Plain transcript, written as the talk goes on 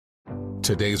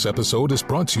Today's episode is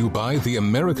brought to you by the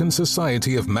American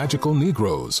Society of Magical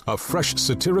Negroes, a fresh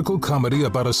satirical comedy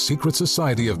about a secret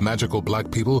society of magical black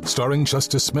people starring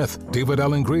Justice Smith, David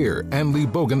Allen Greer, Ann Lee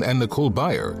Bogan, and Nicole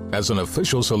Byer. As an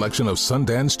official selection of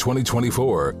Sundance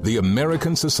 2024, the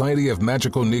American Society of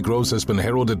Magical Negroes has been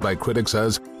heralded by critics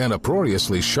as an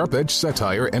uproariously sharp-edged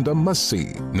satire and a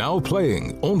must-see. Now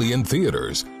playing only in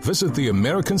theaters. Visit the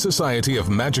American Society of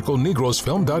Magical Negroes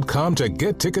Film.com to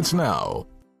get tickets now.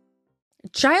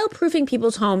 Child-proofing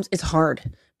people's homes is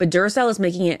hard, but Duracell is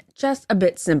making it just a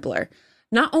bit simpler.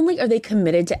 Not only are they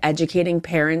committed to educating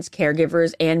parents,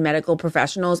 caregivers, and medical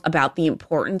professionals about the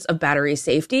importance of battery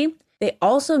safety, they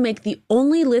also make the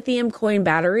only lithium coin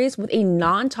batteries with a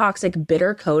non-toxic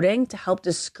bitter coating to help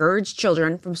discourage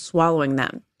children from swallowing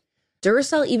them.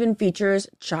 Duracell even features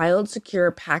child-secure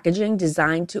packaging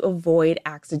designed to avoid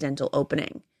accidental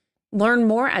opening. Learn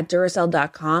more at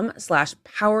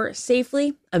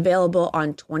Duracell.com/powersafely, available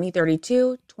on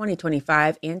 2032,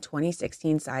 2025, and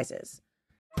 2016 sizes.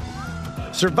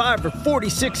 Survivor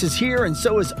 46 is here, and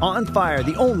so is On Fire,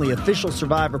 the only official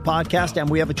Survivor podcast, and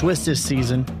we have a twist this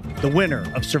season. The winner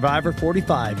of Survivor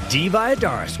 45, Dee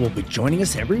Valladares, will be joining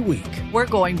us every week. We're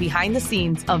going behind the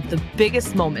scenes of the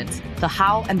biggest moments, the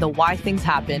how and the why things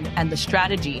happen, and the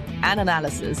strategy and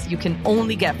analysis you can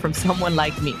only get from someone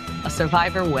like me, a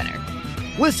Survivor winner.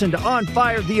 Listen to On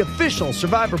Fire, the official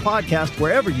Survivor podcast,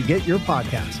 wherever you get your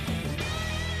podcasts.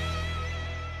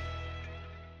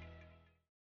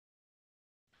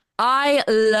 I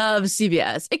love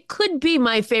CVS. It could be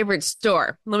my favorite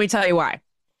store. Let me tell you why.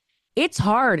 It's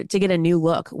hard to get a new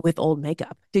look with old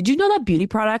makeup. Did you know that beauty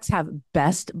products have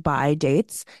best buy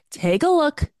dates? Take a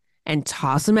look and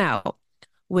toss them out.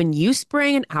 When you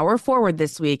spring an hour forward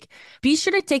this week, be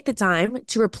sure to take the time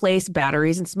to replace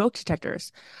batteries and smoke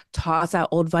detectors. Toss out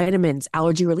old vitamins,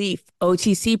 allergy relief,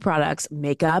 OTC products,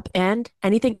 makeup, and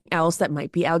anything else that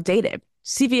might be outdated.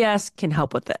 CVS can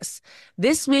help with this.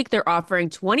 This week, they're offering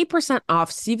 20% off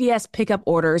CVS pickup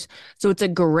orders, so it's a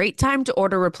great time to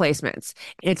order replacements.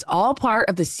 It's all part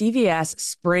of the CVS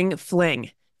Spring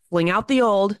Fling. Fling out the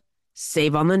old,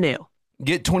 save on the new.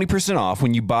 Get 20% off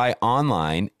when you buy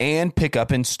online and pick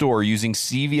up in store using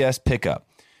CVS Pickup.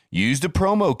 Use the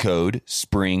promo code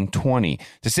SPRING20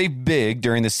 to save big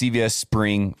during the CVS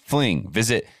Spring Fling.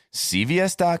 Visit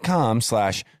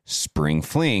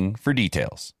cvs.com/springfling for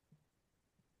details.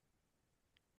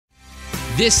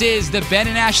 This is the Ben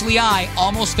and Ashley I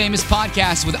Almost Famous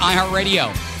podcast with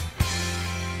iHeartRadio.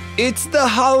 It's the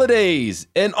holidays,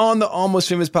 and on the Almost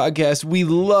Famous podcast, we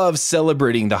love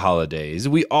celebrating the holidays.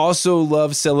 We also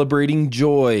love celebrating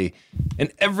joy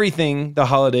and everything the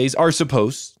holidays are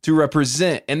supposed to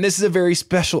represent. And this is a very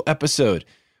special episode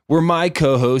where my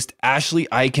co-host, Ashley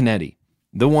Iaconetti,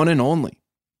 the one and only,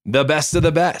 the best of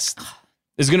the best,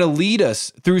 is going to lead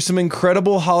us through some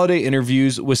incredible holiday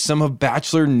interviews with some of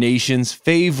Bachelor Nation's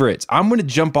favorites. I'm going to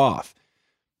jump off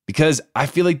because I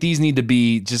feel like these need to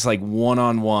be just like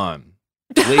one-on-one.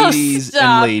 Ladies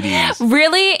and ladies.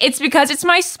 Really? It's because it's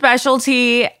my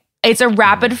specialty. It's a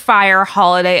rapid fire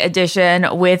holiday edition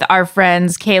with our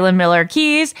friends Kayla Miller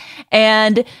Keys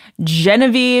and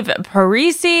Genevieve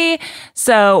Parisi.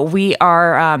 So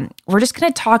we're just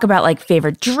going to talk about like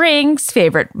favorite drinks,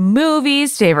 favorite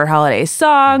movies, favorite holiday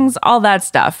songs, all that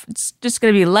stuff. It's just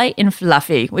going to be light and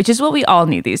fluffy, which is what we all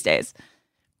need these days.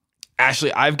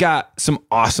 Ashley, I've got some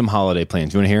awesome holiday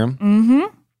plans. You want to hear them?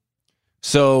 Mm-hmm.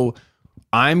 So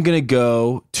I'm going to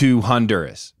go to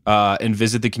Honduras and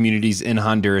visit the communities in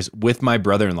Honduras with my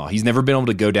brother-in-law. He's never been able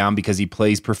to go down because he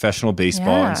plays professional baseball.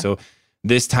 Yeah. And so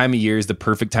this time of year is the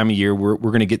perfect time of year. We're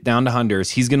going to get down to Honduras.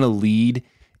 He's going to lead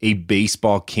a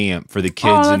baseball camp for the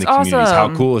kids in the communities.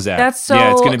 Awesome. How cool is that? That's so,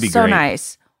 yeah, it's going to be so great.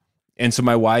 nice. And so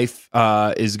my wife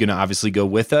is going to obviously go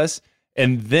with us.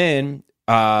 And then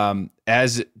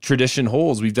as tradition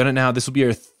holds, we've done it now. This will be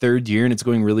our third year and it's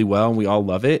going really well and we all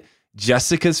love it.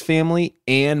 Jessica's family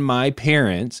and my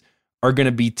parents are going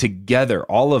to be together,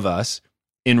 all of us,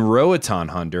 in Roatan,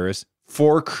 Honduras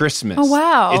for Christmas. Oh,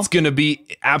 wow. It's going to be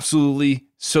absolutely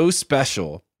so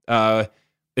special.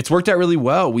 It's worked out really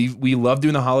well. We love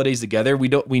doing the holidays together. We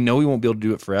know we won't be able to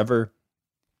do it forever.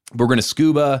 We're going to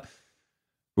scuba.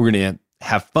 We're going to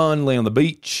have fun, lay on the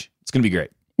beach. It's going to be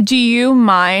great. Do you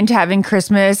mind having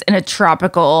Christmas in a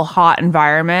tropical, hot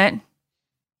environment?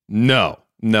 No,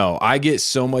 I get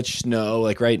so much snow.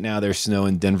 Like right now, there's snow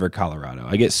in Denver, Colorado.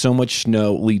 I get so much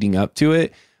snow leading up to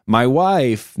it. My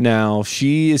wife now,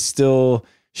 she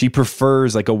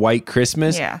prefers like a white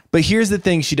Christmas. Yeah. But here's the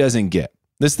thing she doesn't get.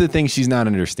 This is the thing she's not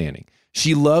understanding.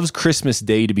 She loves Christmas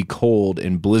Day to be cold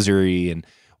and blizzardy and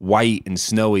white and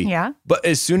snowy. Yeah. But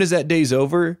as soon as that day's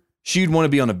over, she'd want to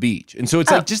be on a beach. And so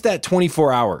it's like just that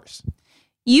 24 hours.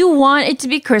 You want it to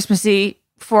be Christmassy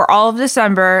for all of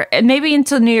December and maybe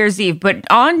until New Year's Eve. But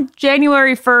on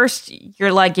January 1st,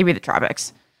 you're like, give me the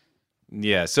tropics.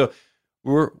 Yeah. So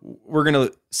we're going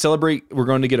to celebrate. We're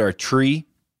going to get our tree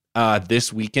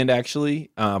this weekend, actually.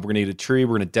 We're going to get a tree.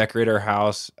 We're going to decorate our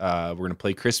house. We're going to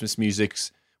play Christmas music.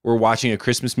 We're watching a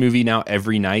Christmas movie now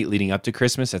every night leading up to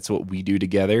Christmas. That's what we do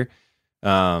together.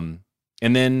 And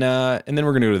then we're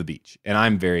going to go to the beach. And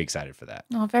I'm very excited for that.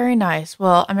 Oh, very nice.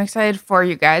 Well, I'm excited for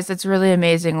you guys. It's a really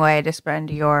amazing way to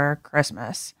spend your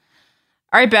Christmas.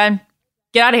 All right, Ben,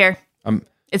 get out of here.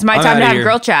 It's my time to have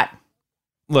girl chat.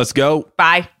 Let's go.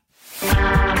 Bye.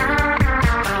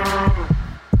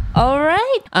 All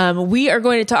right. We are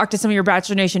going to talk to some of your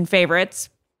Bachelor Nation favorites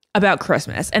about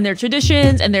Christmas and their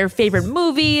traditions and their favorite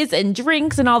movies and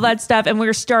drinks and all that stuff. And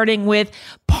we're starting with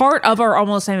part of our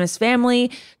Almost Famous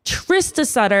family. Trista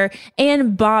Sutter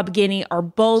and Bob Guiney are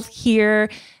both here.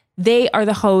 They are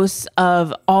the hosts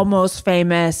of Almost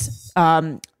Famous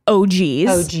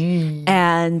OGs.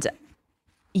 And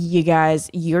you guys,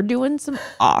 you're doing some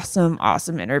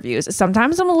awesome interviews.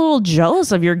 Sometimes I'm a little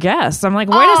jealous of your guests. I'm like,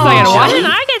 wait a second, why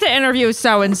didn't I get to interview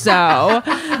so-and-so?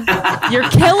 You're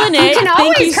killing it.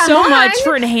 Thank you so much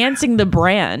for enhancing the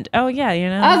brand. Oh, yeah, you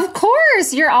know. Of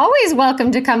course. You're always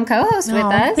welcome to come co-host with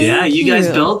us. Yeah, you guys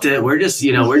built it. We're just,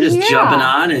 jumping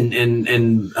on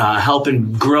and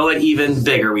helping grow it even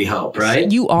bigger, we hope, right?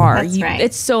 You are. That's right.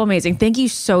 It's so amazing. Thank you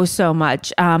so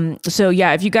much. So,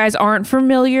 yeah, if you guys aren't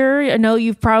familiar, I know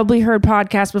you've probably heard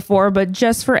podcasts before, but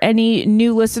just for any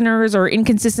new listeners or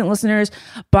inconsistent listeners,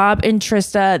 Bob and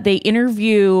Trista, they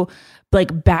interview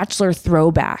like Bachelor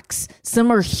throwbacks.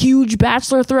 Some are huge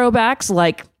Bachelor throwbacks,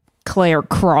 like Claire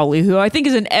Crawley, who I think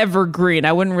is an evergreen.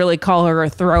 I wouldn't really call her a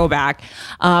throwback.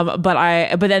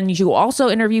 But then you also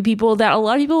interview people that a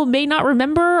lot of people may not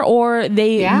remember, or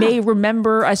they may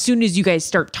remember as soon as you guys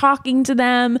start talking to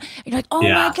them. You're like, oh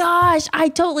my gosh,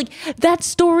 that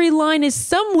storyline is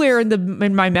somewhere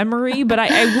in my memory, but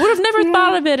I would have never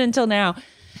thought of it until now.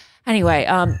 Anyway,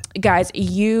 guys,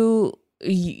 you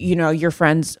know, your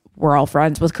friends, we're all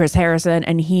friends with Chris Harrison,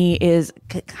 and he is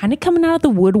kind of coming out of the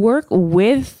woodwork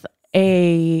with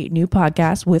a new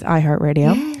podcast with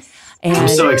iHeartRadio. Yes. And I'm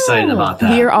so excited about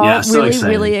that. We're all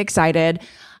really excited.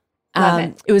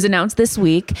 It was announced this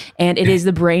week, and it is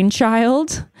the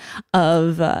brainchild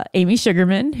of Amy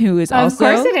Sugarman, who is also,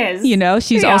 of course it is. You know,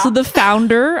 she's also the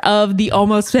founder of the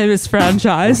Almost Famous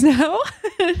franchise now.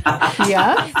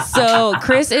 Yeah. So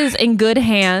Chris is in good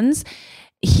hands.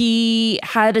 He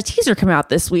had a teaser come out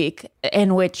this week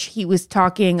in which he was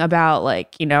talking about,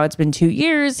 like, you know, it's been 2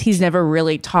 years. He's never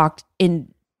really talked in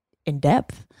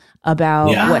depth about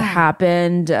what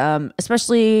happened,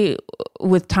 especially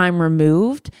with time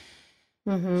removed.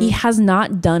 Mm-hmm. He has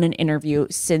not done an interview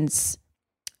since,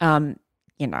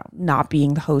 not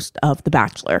being the host of The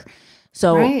Bachelor.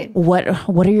 So what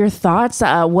are your thoughts?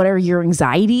 What are your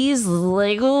anxieties?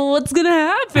 Like, what's going to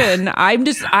happen? I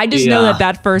just know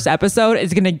that first episode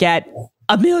is going to get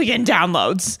 1 million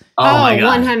downloads. Oh my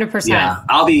God. 100%. Yeah.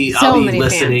 I'll be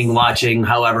listening, fans. Watching,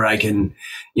 however I can,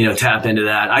 tap into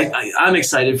that. I'm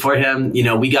excited for him.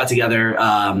 We got together,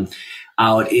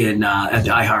 out in, at the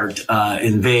iHeart,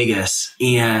 in Vegas,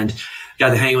 and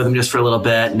got to hang with him just for a little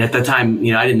bit. And at that time,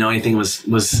 I didn't know anything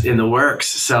was in the works.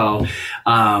 So,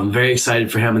 very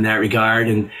excited for him in that regard.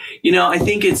 And, I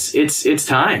think it's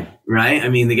time, right? I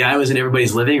mean, the guy was in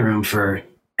everybody's living room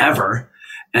forever,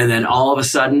 and then all of a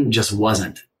sudden just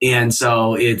wasn't. And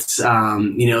so it's,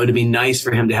 it'd be nice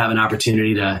for him to have an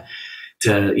opportunity to,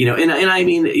 and I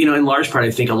mean, in large part,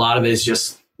 I think a lot of it is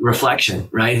just reflection,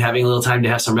 right? Having a little time to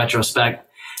have some retrospect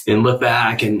and look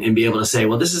back and be able to say,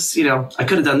 well, this is, I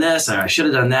could have done this, or I should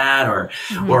have done that, or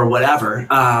whatever.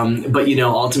 But,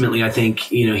 ultimately, I think,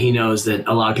 he knows that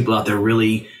a lot of people out there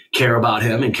really care about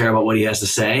him and care about what he has to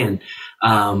say. And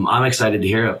I'm excited to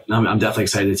hear it. I'm definitely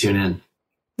excited to tune in.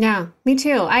 Yeah, me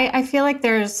too. I feel like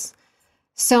there's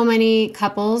so many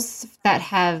couples that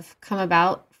have come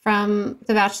about from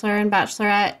The Bachelor and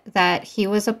Bachelorette that he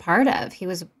was a part of. He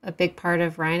was a big part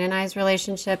of Ryan and I's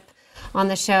relationship on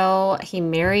the show. He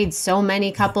married so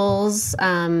many couples.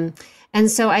 And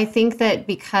so I think that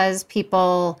because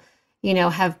people,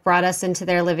 have brought us into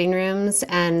their living rooms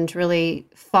and really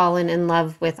fallen in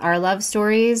love with our love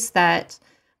stories, that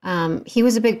he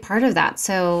was a big part of that.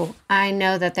 So I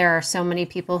know that there are so many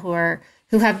people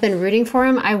who have been rooting for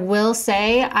him. I will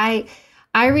say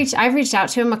I've reached out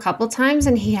to him a couple times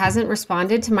and he hasn't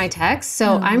responded to my text.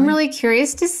 So I'm really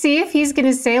curious to see if he's going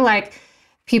to say, like,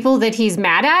 people that he's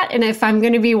mad at, and if I'm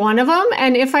going to be one of them,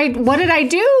 and what did I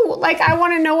do? Like, I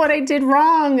want to know what I did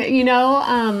wrong.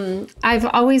 I've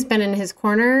always been in his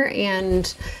corner,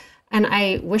 and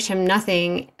I wish him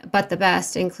nothing but the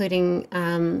best, including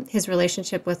his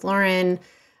relationship with Lauren.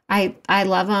 I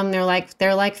love them. They're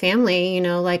like family,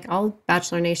 like all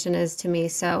Bachelor Nation is to me.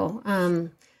 So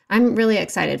I'm really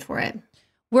excited for it.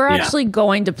 We're actually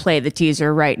going to play the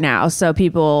teaser right now, so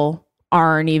people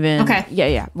aren't even. Okay.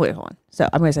 Yeah. Wait, hold on. So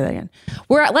I'm going to say that again.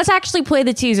 Let's actually play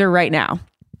the teaser right now.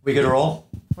 We good to roll?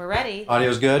 We're ready.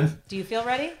 Audio's good. Do you feel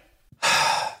ready?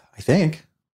 I think.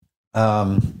 I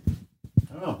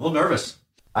don't know. I'm a little nervous.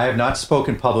 I have not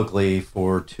spoken publicly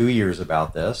for 2 years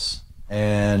about this,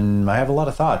 and I have a lot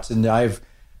of thoughts. And I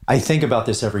think about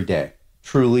this every day.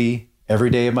 Truly, every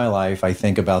day of my life, I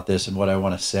think about this and what I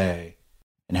want to say,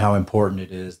 and how important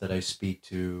it is that I speak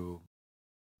to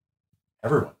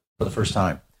everyone for the first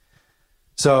time.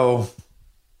 So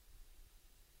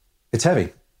it's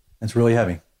heavy. It's really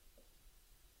heavy.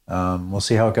 We'll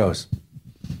see how it goes.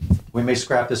 We may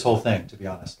scrap this whole thing, to be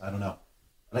honest. I don't know.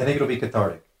 But I think it'll be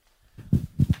cathartic.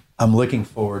 I'm looking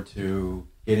forward to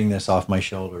getting this off my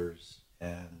shoulders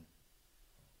and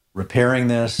repairing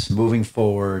this, moving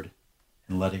forward,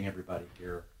 and letting everybody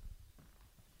hear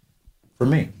from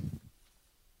me.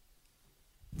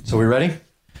 So we ready?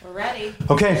 We're ready.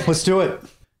 Okay, let's do it.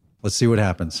 Let's see what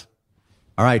happens.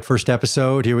 All right, first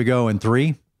episode. Here we go in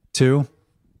 3, 2.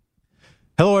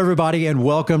 Hello, everybody, and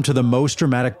welcome to the most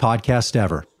dramatic podcast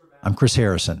ever. I'm Chris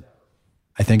Harrison.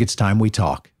 I think it's time we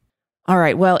talk. All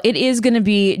right. Well, it is going to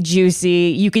be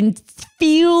juicy. You can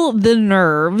feel the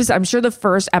nerves. I'm sure the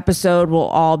first episode will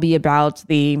all be about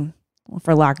the,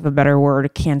 for lack of a better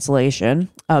word, cancellation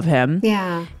of him.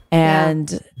 Yeah.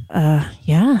 And I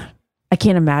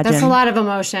can't imagine. That's a lot of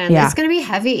emotion. Yeah. It's going to be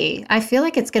heavy. I feel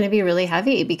like it's going to be really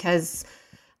heavy because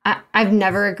I've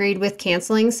never agreed with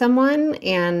canceling someone,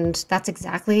 and that's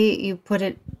exactly, you put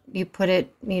it, the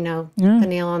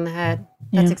nail on the head.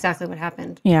 That's exactly what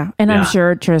happened. Yeah. And I'm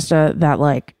sure, Trista,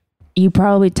 that you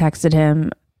probably texted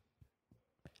him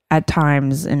at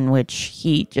times in which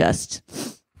he just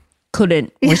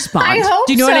couldn't respond. I hope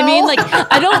Do you know so. what I mean?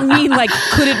 I don't mean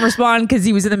couldn't respond because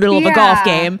he was in the middle of a golf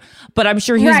game, but I'm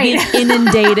sure he was being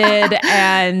inundated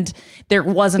and there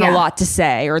wasn't a lot to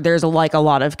say, or there's a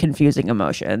lot of confusing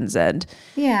emotions. And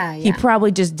he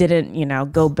probably just didn't,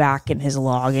 go back in his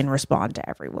log and respond to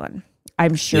everyone.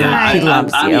 I'm sure he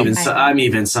loves you. I'm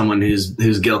even someone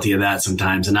who's guilty of that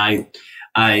sometimes. And I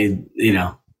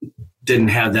didn't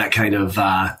have that kind of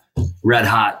red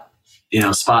hot,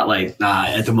 spotlight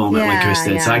at the moment like Chris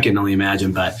did. So I can only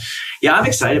imagine. But I'm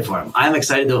excited for him. I'm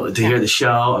excited to hear the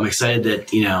show. I'm excited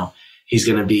that, he's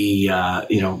going to be,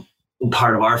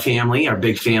 part of our family, our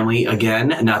big family again.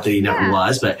 Not that he never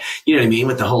was, but you know what I mean?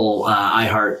 With the whole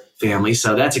iHeart family.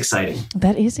 So that's exciting.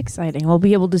 That is exciting. We'll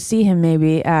be able to see him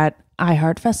maybe at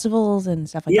iHeart festivals and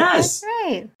stuff like that. That's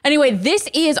right. Anyway, this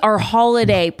is our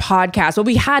holiday podcast. Well,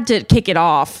 we had to kick it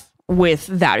off with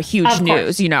that huge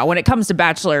news. When it comes to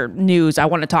Bachelor news, I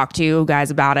want to talk to you guys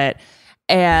about it.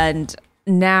 And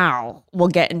now we'll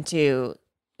get into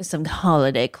some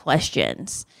holiday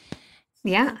questions.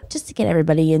 Yeah. Just to get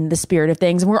everybody in the spirit of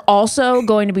things. And we're also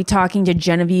going to be talking to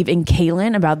Genevieve and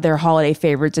Kaylin about their holiday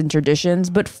favorites and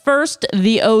traditions. But first,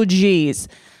 the OGs.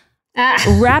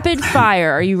 Rapid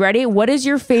fire. Are you ready? What is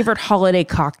your favorite holiday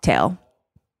cocktail?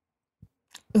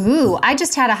 Ooh, I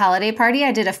just had a holiday party.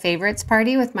 I did a favorites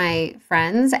party with my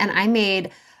friends, and I made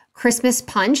Christmas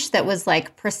punch that was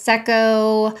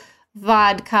Prosecco,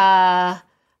 vodka,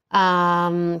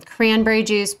 cranberry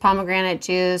juice, pomegranate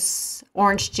juice,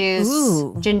 orange juice,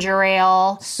 ginger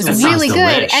ale. It was really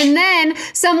good. And then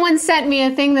someone sent me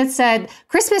a thing that said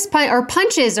Christmas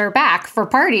punches are back for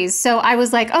parties. So I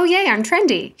was like, oh yay, I'm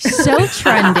trendy. So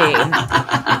trendy.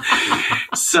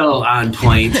 So on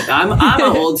point. I'm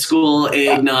an old school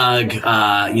eggnog,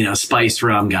 spiced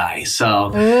rum guy. So,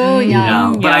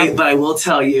 but I will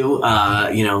tell you,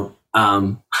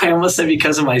 I almost said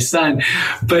because of my son,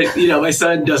 but my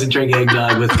son doesn't drink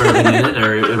eggnog with bourbon in it,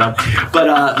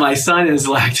 but my son is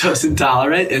lactose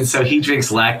intolerant, and so he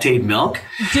drinks Lactaid milk.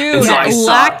 Dude, so I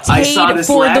saw this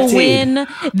for Lactaid. The win.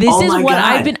 This is what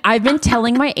I've been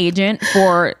telling my agent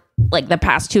for the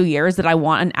past 2 years that I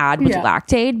want an ad with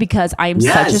Lactaid because I am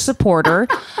such a supporter.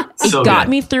 It got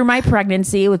me through my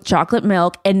pregnancy with chocolate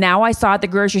milk, and now I saw at the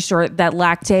grocery store that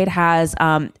Lactaid has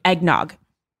eggnog.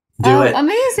 Do it.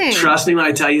 Amazing. Trust me when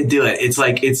I tell you, do it. It's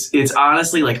it's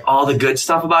honestly all the good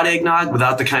stuff about eggnog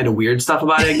without the kind of weird stuff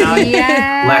about eggnog.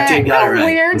 Yeah. Lactaid got it right.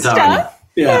 Weird stuff.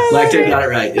 Yeah, Lactate got it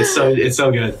right. It's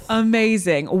so good.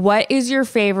 Amazing. What is your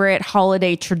favorite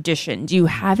holiday tradition? Do you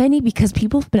have any? Because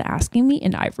people have been asking me,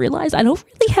 and I've realized I don't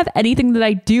really have anything that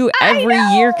I do every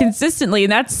year consistently,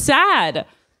 and that's sad.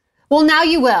 Well, now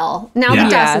you will. Now that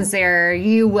Dawson's there,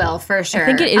 you will for sure. I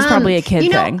think it is probably a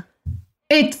kid thing.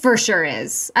 It for sure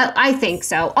is. I think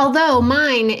so. Although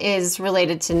mine is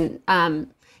related to,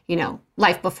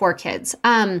 life before kids.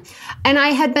 And I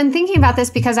had been thinking about this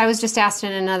because I was just asked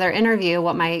in another interview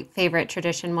what my favorite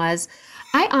tradition was.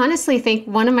 I honestly think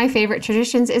one of my favorite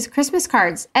traditions is Christmas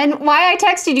cards. And why I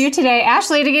texted you today,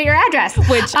 Ashley, to get your address.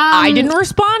 Which I didn't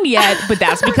respond yet, but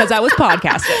that's because I was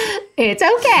podcasting. It's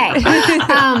okay.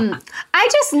 I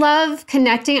just love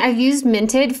connecting. I've used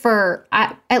Minted for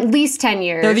at least 10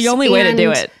 years. They're the only way to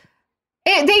do it.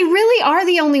 They really are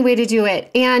the only way to do it.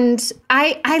 And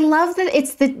I love that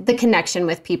it's the connection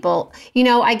with people.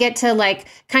 I get to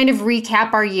kind of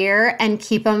recap our year and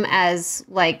keep them as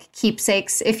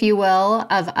keepsakes, if you will,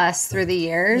 of us through the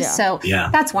years. Yeah. So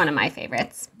that's one of my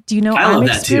favorites. Do you know I'm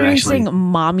experiencing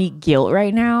mommy guilt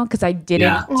right now because I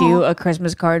didn't do a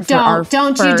Christmas card for our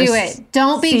Don't first... you do it.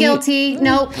 Don't be guilty.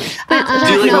 Nope.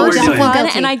 Don't feel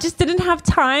guilty. And I just didn't have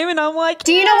time, and I'm like,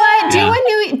 do you know what?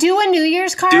 Do a New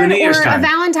Year's card or a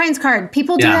Valentine's card.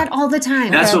 People do that all the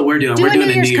time. That's what we're doing. We're doing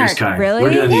a New Year's card. Really?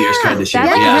 We're doing a New Year's card this year.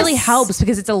 That really helps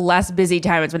because it's a less busy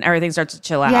time. It's when everything starts to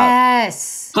chill out.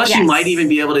 Yes. Plus, you might even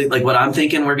be able to, what I'm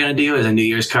thinking we're going to do is a New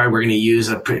Year's card. We're going to use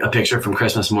a picture from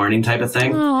Christmas morning type of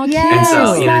thing. Oh, yes. And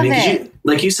so, you know what I mean? 'Cause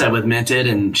like you said, with Minted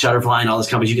and Shutterfly and all those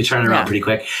companies, you can turn it around pretty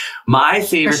quick. My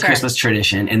favorite Christmas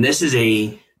tradition, and this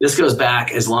goes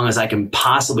back as long as I can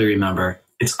possibly remember.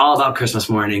 It's all about Christmas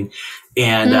morning.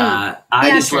 And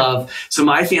I just love, so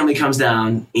my family comes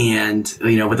down and,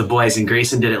 with the boys, and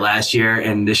Grayson did it last year.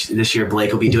 And this year,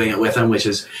 Blake will be doing it with them, which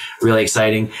is really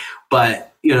exciting. But,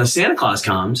 Santa Claus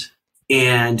comes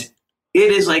and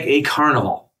it is like a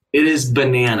carnival. It is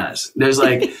bananas. There's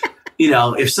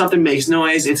if something makes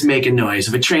noise, it's making noise.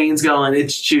 If a train's going,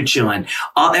 it's choo-chooing.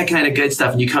 All that kind of good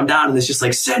stuff. And you come down and it's just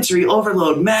sensory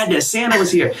overload, madness. Santa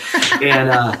was here.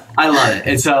 And I love it.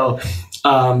 And so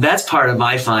that's part of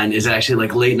my fun is actually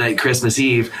late night Christmas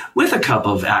Eve with a cup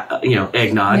of,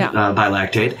 eggnog by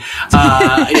Lactate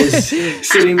is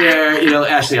sitting there,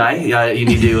 Ashley, you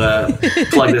need to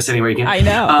plug this anywhere you can. I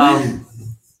know.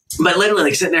 But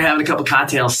literally sitting there having a couple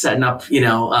cocktails, setting up,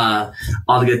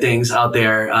 all the good things out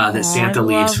there that Santa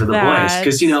leaves for the boys.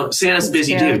 Because, Santa's a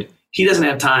busy dude. He doesn't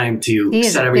have time to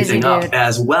set everything up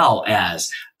as well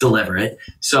as deliver it.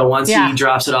 So once he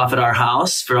drops it off at our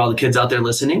house for all the kids out there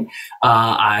listening,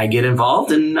 I get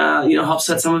involved and, help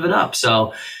set some of it up.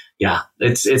 So yeah,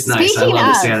 it's nice. I love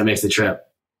that Santa makes the trip.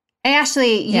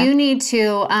 Ashley, you need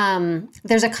to,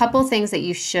 there's a couple things that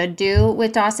you should do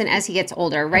with Dawson as he gets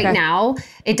older. Right now,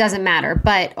 it doesn't matter.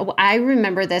 But I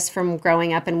remember this from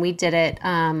growing up, and we did it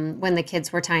when the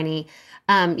kids were tiny.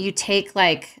 You take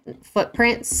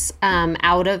footprints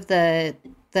out of the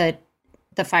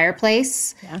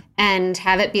fireplace and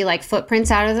have it be footprints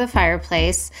out of the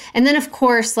fireplace. And then, of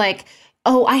course,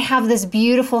 I have this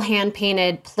beautiful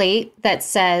hand-painted plate that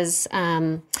says,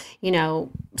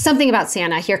 something about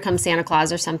Santa, here comes Santa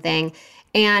Claus or something.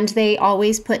 And they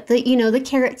always put the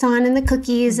carrots on and the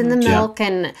cookies and the milk.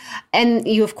 And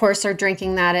you, of course, are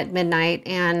drinking that at midnight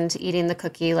and eating the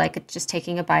cookie, just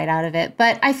taking a bite out of it.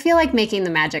 But I feel like making the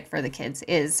magic for the kids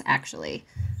is actually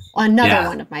another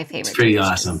one of my favorites. It's pretty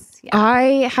awesome. Yeah.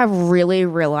 I have really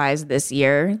realized this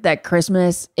year that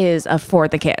Christmas is for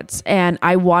the kids, and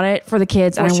I want it for the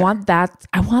kids, and I want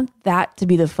that to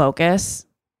be the focus.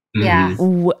 Yeah.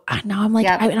 Now I'm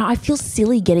I feel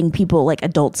silly getting people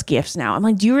adults gifts now.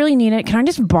 I'm do you really need it? Can I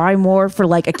just buy more for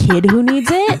a kid who needs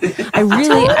it? I'm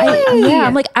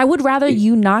I would rather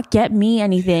you not get me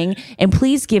anything and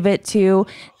please give it to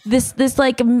this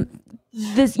one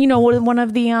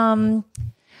of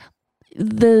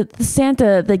the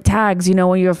Santa tags,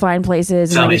 when you're flying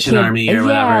places, Salvation Army or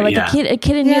whatever. A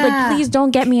kid in need, please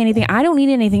don't get me anything. I don't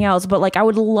need anything else, but I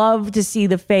would love to see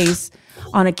the face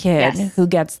on a kid who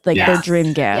gets their dream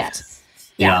gift. Yes.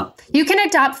 Yeah. You can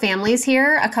adopt families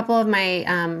here. A couple of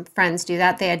my friends do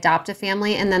that. They adopt a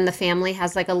family, and then the family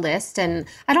has a list. And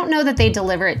I don't know that they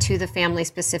deliver it to the family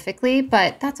specifically,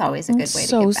 but that's always a good way to get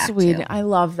back so sweet. I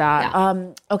love that.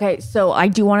 Yeah. Okay, so I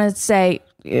do want to say,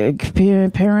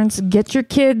 parents, get your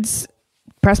kids,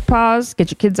 press pause,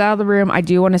 get your kids out of the room. I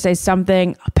do want to say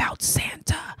something about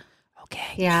Santa.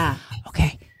 Okay. Yeah.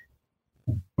 Okay.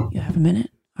 You have a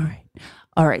minute?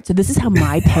 All right. So this is how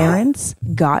my parents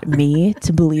got me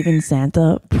to believe in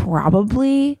Santa,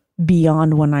 probably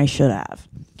beyond when I should have.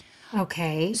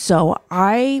 Okay. So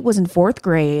I was in 4th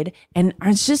grade, and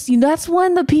it's just, that's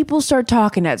when the people start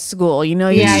talking at school. You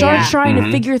start trying to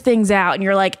figure things out, and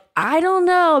you're like, I don't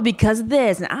know because of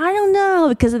this, and I don't know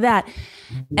because of that.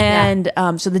 And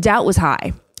so the doubt was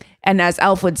high. And as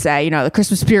Elf would say, the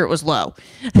Christmas spirit was low.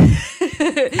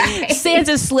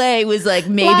 Santa's sleigh was like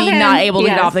maybe not able to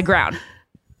get off the ground.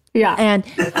 Yeah. And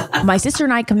my sister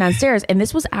and I come downstairs, and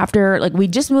this was after, like, we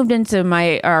just moved into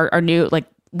our new, like,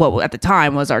 what at the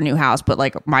time was our new house, but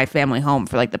like my family home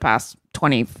for like the past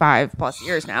 25 plus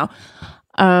years now.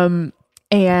 And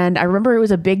I remember it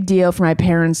was a big deal for my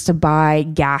parents to buy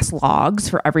gas logs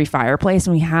for every fireplace.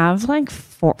 And we have like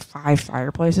 5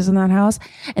 fireplaces in that house.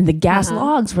 And the gas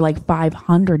logs were like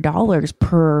 $500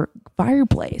 per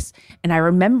fireplace. And I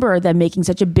remember them making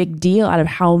such a big deal out of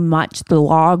how much the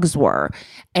logs were.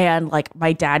 And like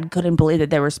my dad couldn't believe that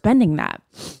they were spending that.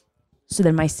 So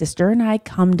then my sister and I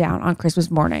come down on Christmas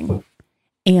morning,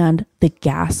 and the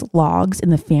gas logs in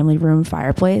the family room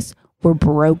fireplace were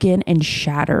broken and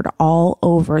shattered all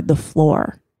over the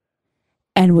floor.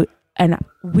 And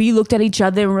we looked at each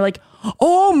other and we're like,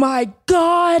 oh my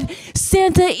God,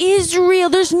 Santa is real.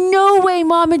 There's no way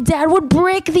Mom and Dad would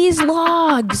break these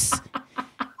logs.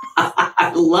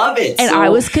 I love it. And I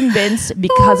was convinced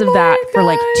because of that for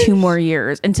like 2 more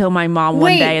years, until my mom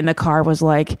one day in the car was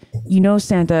like,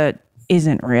 Santa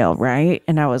isn't real, right?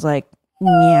 And I was like,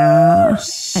 yeah.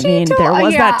 I mean, there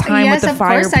was that time with the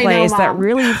fireplace that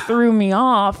really threw me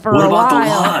off for a while. What about the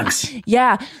logs?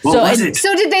 Yeah.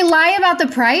 So did they lie about the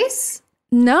price?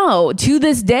 No, to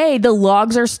this day, the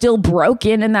logs are still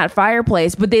broken in that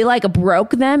fireplace, but they like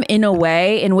broke them in a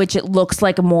way in which it looks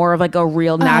like more of like a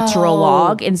real natural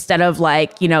log instead of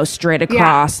like, straight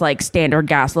across like standard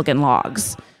gas looking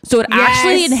logs. So it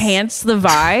actually enhanced the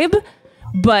vibe,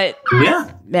 but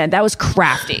man, that was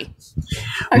crafty.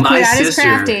 Okay, that is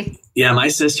crafty. Yeah, my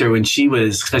sister, my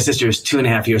sister is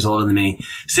 2.5 years older than me.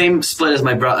 Same split as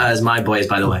my boys,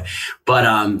 by the way.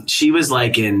 But she was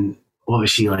like what was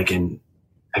she like in,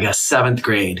 I guess, 7th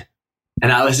grade.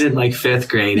 And I was in like 5th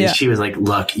grade, and she was like,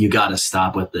 look, you got to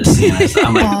stop with this.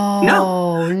 I'm like,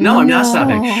 no, I'm not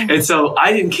stopping. And so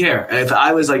I didn't care. If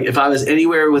I was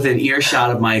anywhere within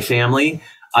earshot of my family,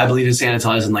 I believed in Santa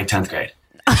until I was in like 10th grade.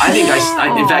 I think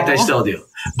in fact, I still do.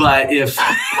 But if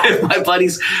my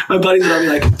buddies would all be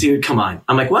like, dude, come on.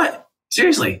 I'm like, what?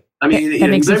 Seriously? I mean, that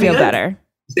makes me feel better.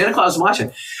 Santa Claus is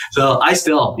watching. So I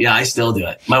still do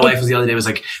it. My wife the other day was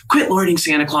like, quit lording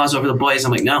Santa Claus over the boys.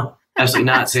 I'm like, no, absolutely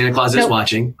not. Santa Claus is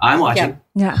watching. I'm watching.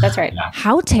 Yeah, that's right. Yeah.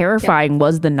 How terrifying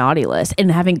was the naughty list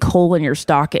and having coal in your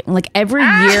stocking? Like every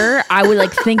year I would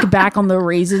like think back on the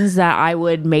reasons that I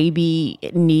would maybe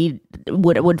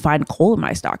would find coal in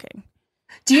my stocking.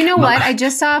 Do you know what? I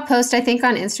just saw a post, I think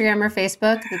on Instagram or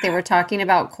Facebook, that they were talking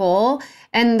about coal,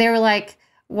 and they were like,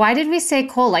 why did we say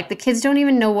coal? Like the kids don't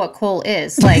even know what coal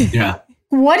is. Like,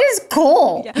 what is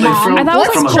coal? Yeah. I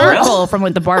thought it was charcoal from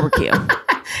with the barbecue.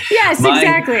 Yes,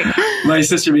 exactly. My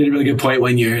sister made a really good point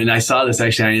one year, and I saw this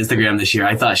actually on Instagram this year.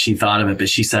 I thought she thought of it, but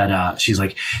she said, she's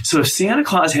like, so if Santa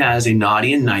Claus has a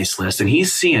naughty and nice list and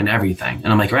he's seeing everything,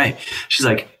 and I'm like, right. She's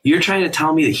like, you're trying to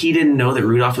tell me that he didn't know that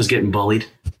Rudolph was getting bullied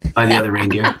by the other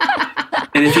reindeer?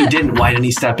 And if he didn't, why didn't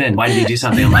he step in? Why did he do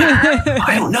something? I'm like,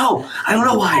 I don't know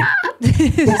why. Those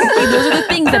are the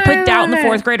things that put doubt in the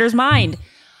 4th grader's mind.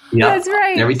 Yeah, that's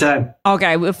right. Every time.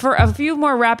 Okay, for a few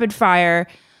more rapid fire,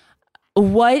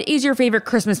 what is your favorite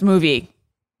Christmas movie?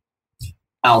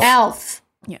 Elf.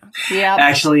 Yeah. Yep.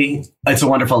 Actually, It's a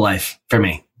Wonderful Life for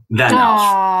me. Elf.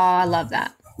 I love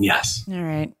that. Yes. All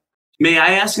right. May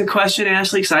I ask a question,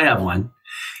 Ashley? Because I have one.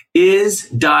 Is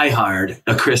Die Hard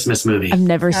a Christmas movie? I've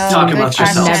never seen Talk about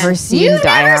yourself. I've never seen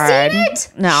Die Hard. Seen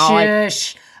it? No.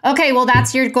 Shush. Okay, well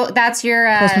that's your Christmas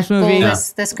movie goal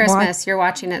this Christmas. What? You're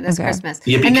watching it this Christmas,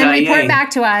 Yippee-ki-yay. and then report back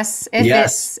to us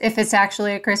if it's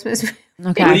actually a Christmas movie.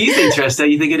 Okay. What do you think, Trista?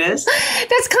 You think it is?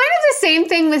 That's kind of the same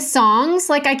thing with songs.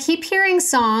 Like I keep hearing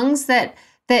songs that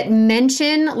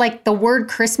mention like the word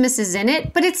Christmas is in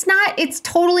it, but it's not. It's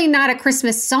totally not a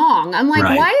Christmas song. I'm like,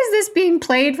 why is this being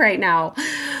played right now?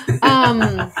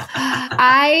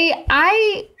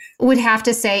 I would have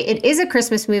to say it is a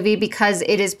Christmas movie because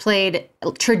it is played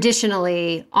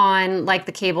traditionally on like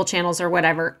the cable channels or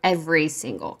whatever every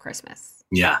single Christmas.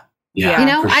 Yeah.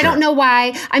 I don't know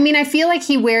why. I mean, I feel like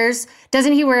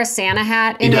doesn't he wear a Santa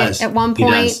hat in it at one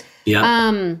point? He does.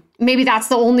 Yeah. Maybe that's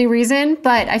the only reason,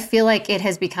 but I feel like it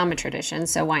has become a tradition.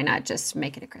 So why not just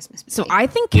make it a Christmas movie? So I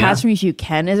think Catch Me If You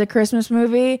Can is a Christmas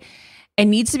movie. It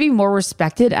needs to be more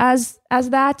respected as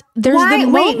that.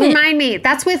 Wait, remind me.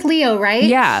 That's with Leo, right?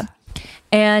 Yeah.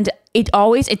 And it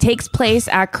takes place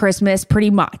at Christmas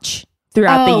pretty much.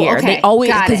 throughout the year. Okay. They always,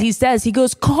 Got because it. he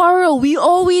goes, Carl, we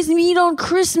always meet on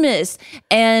Christmas.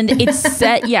 And it's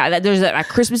set, that there's a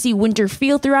Christmassy winter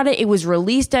feel throughout it. It was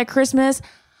released at Christmas.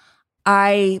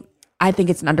 I think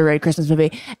it's an underrated Christmas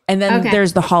movie. And then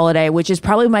there's The Holiday, which is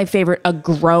probably my favorite, a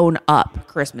grown-up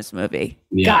Christmas movie.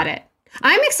 Yeah. Got it.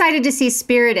 I'm excited to see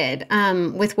Spirited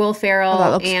with Will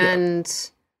Ferrell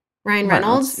and Ryan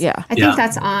Reynolds. Yeah. I think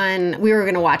that's on, we were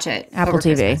going to watch it. Apple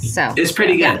TV. Christmas, so it's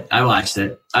pretty good. I watched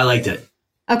it. I liked it.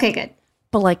 Okay, good.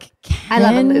 But like, I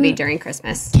love a movie during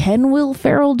Christmas. Can Will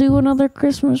Ferrell do another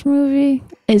Christmas movie?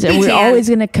 We're always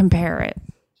going to compare it.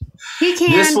 He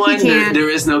can. This one, he can. there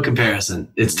is no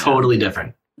comparison. It's totally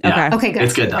different. Yeah. Okay, good.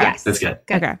 It's good though. Yes. It's good.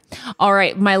 Okay. All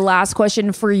right. My last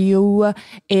question for you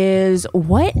is,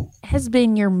 what has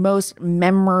been your most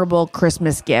memorable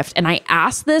Christmas gift? And I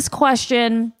asked this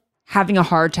question having a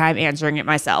hard time answering it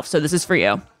myself. So this is for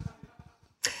you.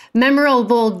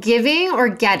 Memorable giving or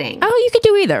getting? Oh, you could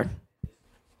do either.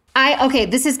 Okay,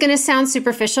 this is going to sound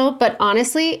superficial, but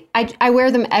honestly, I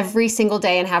wear them every single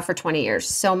day and have for 20 years.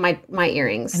 So my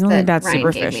earrings. I don't think that's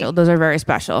superficial. Those are very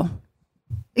special.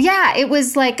 Yeah, it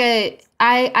was like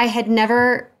I had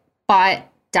never bought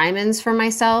diamonds for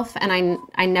myself, and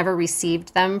I never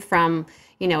received them from,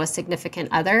 a significant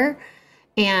other.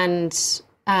 And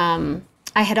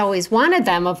I had always wanted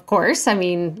them, of course. I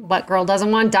mean, what girl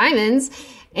doesn't want diamonds?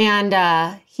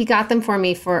 And he got them for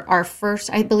me for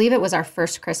I believe it was our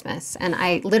first Christmas. And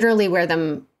I literally wear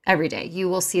them every day. You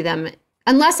will see them,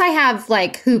 unless I have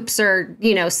like hoops or,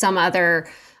 some other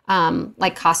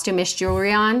like costume-ish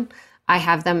jewelry on. I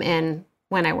have them in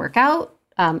when I work out,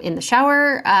 in the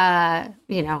shower,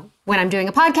 when I'm doing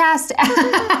a podcast.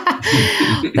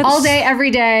 All day,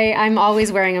 every day. I'm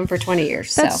always wearing them for 20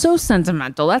 years. That's so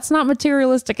sentimental. That's not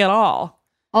materialistic at all.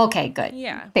 Okay, good.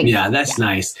 Yeah. Thank you. That's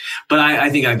nice. But I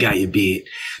think I've got you beat.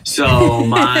 So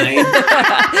my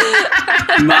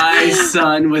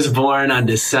son was born on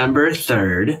December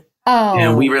 3rd. Oh.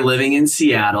 And we were living in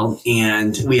Seattle,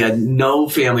 and we had no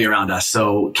family around us.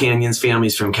 So Canyon's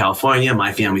family's from California.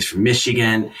 My family's from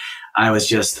Michigan. I was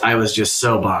just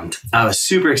so bummed. I was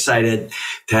super excited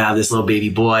to have this little baby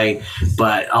boy,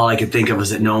 but all I could think of was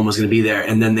that no one was going to be there.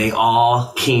 And then they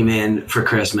all came in for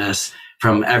Christmas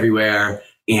from everywhere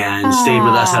and stayed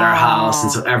with us at our house.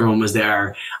 And so everyone was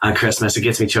there on Christmas. It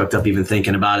gets me choked up even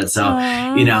thinking about it. So,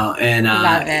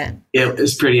 it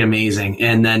was pretty amazing.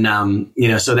 And then,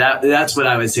 so that's what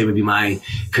I would say would be my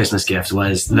Christmas gift,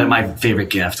 was that my favorite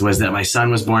gift was that my son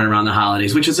was born around the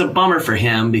holidays, which is a bummer for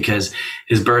him because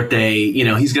his birthday,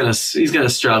 he's going to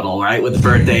struggle, right, with the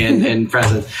birthday and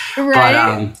presents.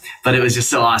 Right. But it was just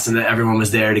so awesome that everyone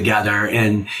was there together.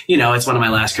 And, it's one of my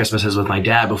last Christmases with my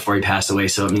dad before he passed away.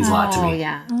 So it means a lot to me.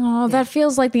 Yeah. Oh, that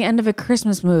feels like the end of a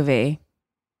Christmas movie.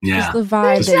 Yeah. Just the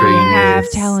vibe that you have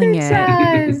telling it.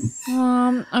 Does.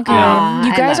 Okay.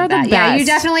 You guys are the best. Yeah, you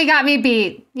definitely got me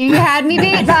beat. You had me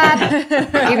beat, Bob.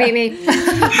 You beat me.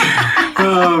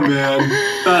 Oh man,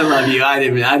 I love you. I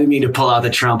didn't mean to pull out the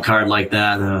trump card like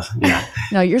that. Yeah.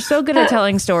 No, you're so good at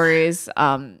telling stories.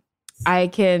 I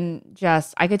could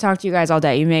talk to you guys all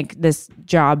day. You make this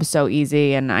job so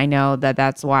easy, and I know that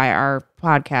that's why our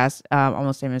podcast,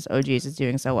 Almost Famous OGs, is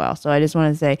doing so well. So I just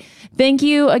want to say thank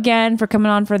you again for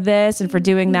coming on for this and for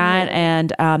doing that.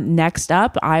 And next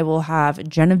up, I will have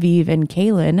Genevieve and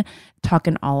Kaylin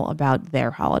talking all about their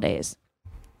holidays.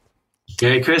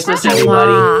 Merry Christmas,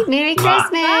 everybody. Merry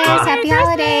Christmas. Happy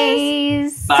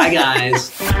holidays. Bye,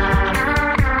 guys.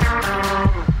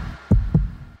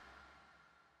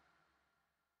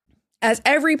 As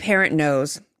every parent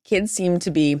knows, kids seem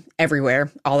to be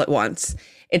everywhere all at once.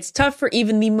 It's tough for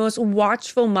even the most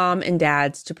watchful mom and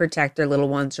dads to protect their little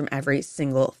ones from every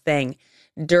single thing.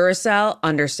 Duracell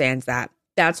understands that.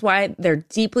 That's why they're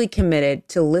deeply committed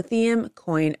to lithium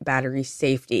coin battery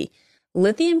safety.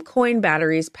 Lithium coin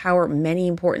batteries power many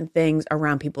important things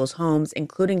around people's homes,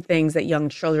 including things that young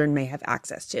children may have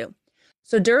access to.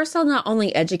 So Duracell not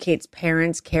only educates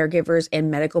parents, caregivers,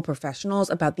 and medical professionals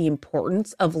about the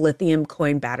importance of lithium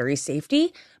coin battery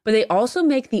safety, but they also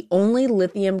make the only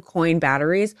lithium coin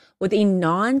batteries with a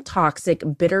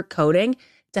non-toxic bitter coating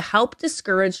to help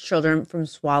discourage children from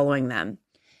swallowing them.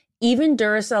 Even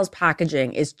Duracell's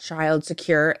packaging is child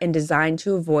secure and designed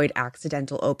to avoid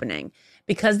accidental opening.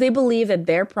 Because they believe that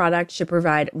their product should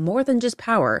provide more than just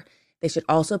power, they should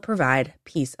also provide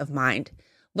peace of mind.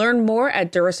 Learn more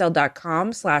at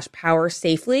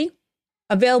Duracell.com/powersafely.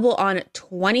 Available on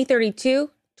 2032,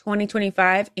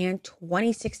 2025, and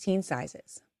 2016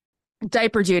 sizes.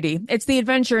 Diaper duty. It's the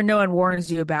adventure no one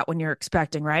warns you about when you're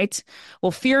expecting, right?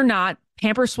 Well, fear not.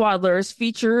 Pampers Swaddlers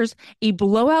features a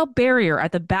blowout barrier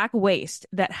at the back waist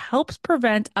that helps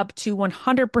prevent up to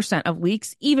 100% of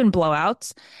leaks, even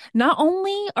blowouts. Not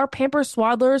only are Pampers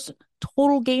Swaddlers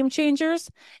total game changers,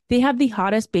 they have the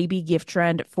hottest baby gift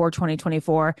trend for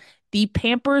 2024, the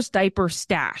Pampers Diaper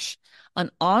Stash, an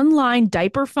online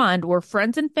diaper fund where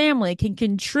friends and family can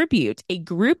contribute a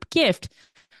group gift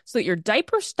so that your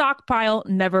diaper stockpile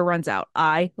never runs out.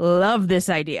 I love this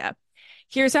idea.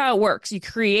 Here's how it works. You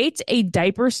create a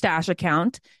diaper stash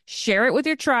account, share it with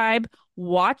your tribe,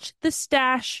 watch the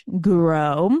stash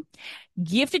grow,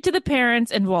 gift it to the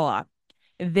parents, and voila.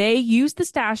 They use the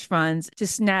stash funds to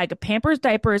snag Pampers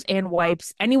diapers and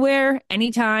wipes anywhere,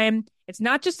 anytime. It's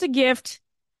not just a gift,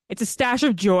 it's a stash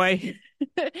of joy.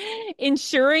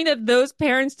 Ensuring that those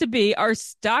parents-to-be are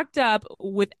stocked up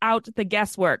without the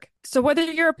guesswork. So whether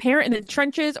you're a parent in the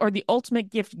trenches or the ultimate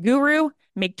gift guru,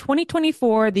 make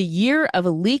 2024 the year of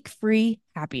leak-free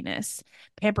happiness.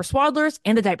 Pampers Swaddlers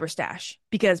and the Diaper Stash.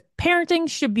 Because parenting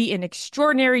should be an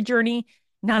extraordinary journey,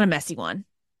 not a messy one.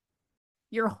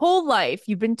 Your whole life,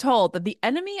 you've been told that the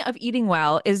enemy of eating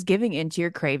well is giving into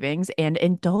your cravings and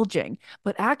indulging.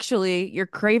 But actually, your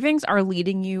cravings are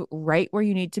leading you right where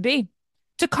you need to be.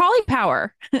 To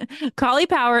Caulipower.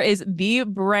 Caulipower is the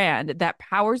brand that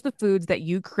powers the foods that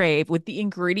you crave with the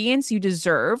ingredients you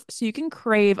deserve so you can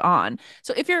crave on.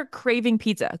 So if you're craving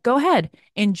pizza, go ahead.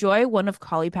 Enjoy one of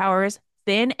Caulipower's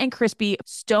thin and crispy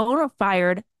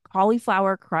stone-fired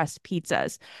cauliflower crust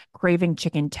pizzas. Craving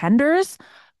chicken tenders?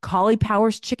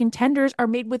 Caulipower's chicken tenders are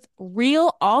made with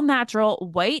real, all-natural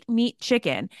white meat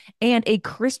chicken and a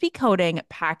crispy coating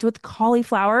packed with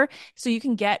cauliflower so you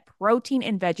can get protein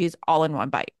and veggies all in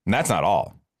one bite. And that's not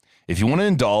all. If you want to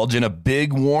indulge in a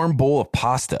big, warm bowl of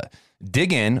pasta,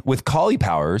 dig in with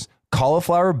Caulipower's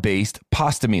cauliflower-based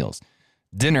pasta meals.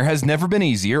 Dinner has never been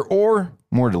easier or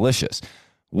more delicious.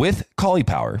 With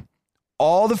Caulipower,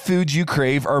 all the foods you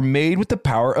crave are made with the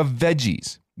power of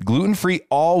veggies. Gluten-free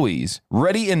always,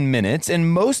 ready in minutes,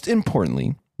 and most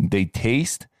importantly, they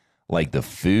taste like the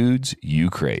foods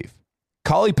you crave.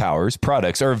 Caulipower's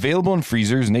products are available in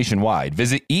freezers nationwide.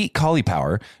 Visit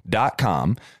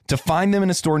eatcaulipower.com to find them in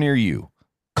a store near you.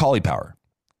 Caulipower.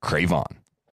 Crave on.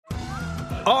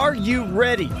 Are you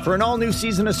ready for an all-new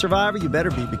season of Survivor? You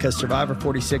better be, because Survivor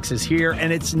 46 is here,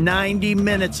 and it's 90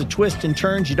 minutes of twists and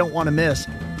turns you don't want to miss.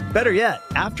 Better yet,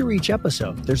 after each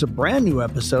episode, there's a brand new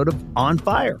episode of On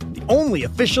Fire, the only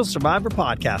official Survivor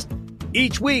podcast.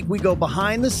 Each week, we go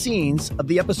behind the scenes of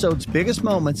the episode's biggest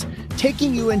moments,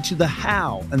 taking you into the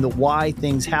how and the why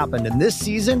things happened. And this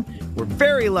season, we're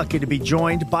very lucky to be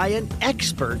joined by an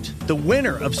expert, the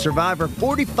winner of Survivor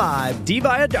 45, Dee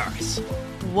Valladares.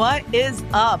 What is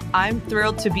up? I'm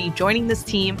thrilled to be joining this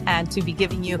team and to be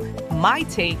giving you my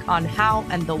take on how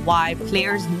and the why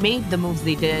players made the moves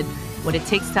they did, what it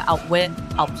takes to outwit,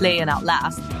 outplay, and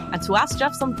outlast, and to ask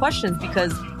Jeff some questions,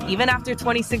 because even after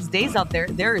 26 days out there,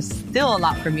 there is still a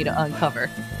lot for me to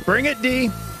uncover. Bring it, Dee.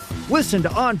 Listen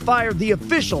to On Fire, the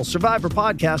official Survivor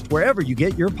podcast, wherever you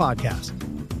get your podcast.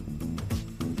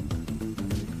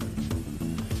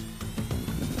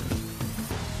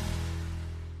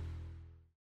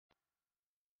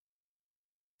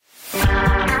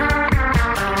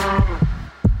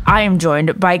 I am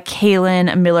joined by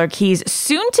Kaylin Miller-Keyes,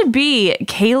 soon to be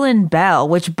Kaylin Bell,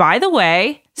 which, by the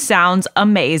way, sounds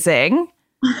amazing.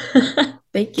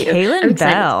 Thank you. Kaylin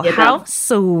Bell, how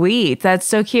sweet. That's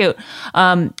so cute.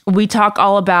 We talk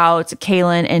all about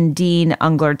Kaylin and Dean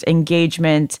Unglert's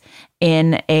engagement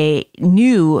in a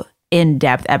new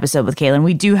in-depth episode with Kaylin.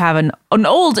 We do have an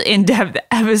old in-depth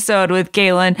episode with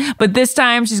Kaylin, but this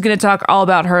time she's going to talk all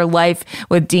about her life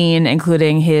with Dean,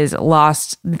 including the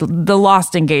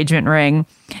lost engagement ring,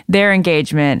 their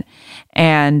engagement,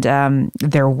 and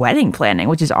their wedding planning,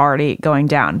 which is already going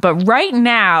down. But right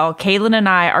now, Kaylin and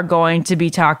I are going to be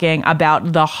talking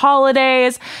about the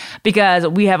holidays, because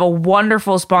we have a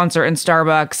wonderful sponsor in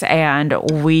Starbucks, and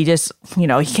we just, you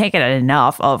can't get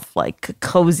enough of like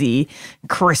cozy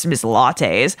Christmas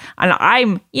lattes.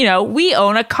 And we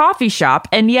own a coffee shop,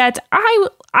 and yet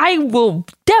I will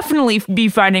definitely be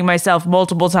finding myself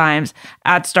multiple times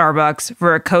at Starbucks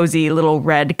for a cozy little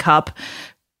red cup.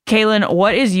 Kaylin,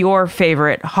 what is your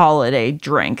favorite holiday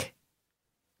drink?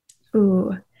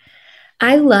 Ooh,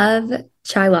 I love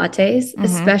chai lattes,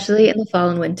 especially in the fall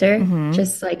and winter.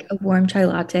 Just like a warm chai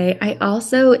latte. I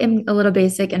also am a little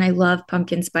basic, and I love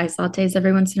pumpkin spice lattes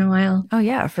every once in a while. Oh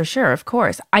yeah, for sure. Of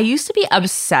course. I used to be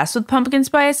obsessed with pumpkin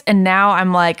spice, and now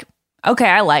I'm like, Okay,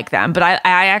 I like them, but I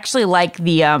actually like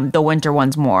the winter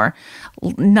ones more.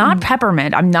 Not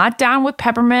peppermint. I'm not down with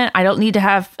peppermint. I don't need to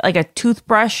have like a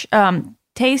toothbrush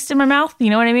taste in my mouth. You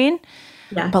know what I mean?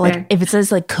 Yeah. But like if it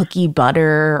says like cookie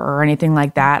butter or anything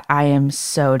like that, I am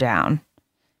so down.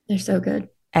 They're so good.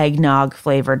 Eggnog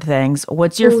flavored things.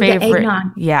 What's your favorite? The eggnog.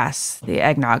 Yes, the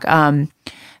eggnog.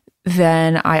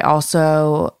 Then I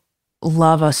also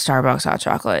love a Starbucks hot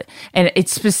chocolate, and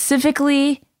it's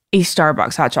specifically a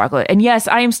Starbucks hot chocolate. And yes,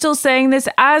 I am still saying this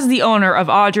as the owner of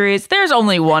Audrey's. There's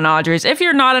only one Audrey's. If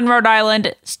you're not in Rhode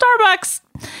Island, Starbucks.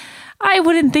 I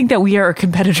wouldn't think that we are a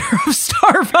competitor of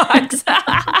Starbucks.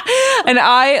 And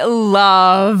I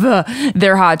love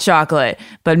their hot chocolate.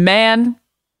 But man,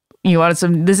 you wanted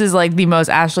some. This is like the most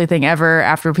Ashley thing ever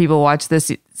after people watch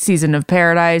this season of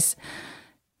Paradise.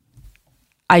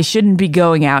 I shouldn't be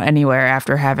going out anywhere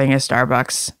after having a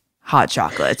Starbucks hot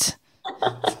chocolate.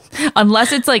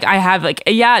 Unless it's like I have like,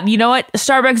 yeah, you know what?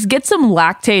 Starbucks, get some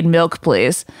Lactaid milk,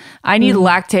 please. I need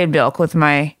Lactaid milk with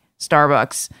my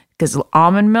Starbucks, because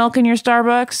almond milk in your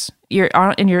Starbucks,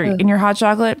 in your hot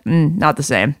chocolate, not the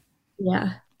same.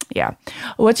 Yeah. Yeah.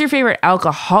 What's your favorite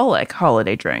alcoholic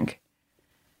holiday drink?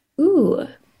 Ooh,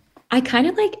 I kind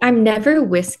of like, I'm never a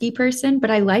whiskey person,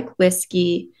 but I like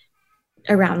whiskey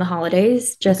around the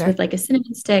holidays, just with like a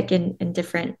cinnamon stick and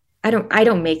different. I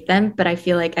don't make them, but I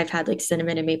feel like I've had like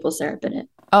cinnamon and maple syrup in it.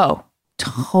 Oh,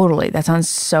 totally. That sounds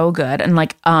so good. And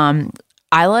like,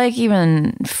 I like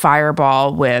even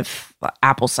Fireball with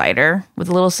apple cider with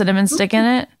a little cinnamon stick in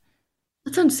it.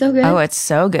 That sounds so good. Oh, it's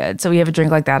so good. So we have a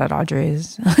drink like that at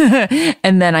Audrey's.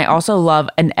 And then I also love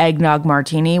an eggnog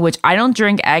martini, which I don't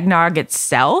drink eggnog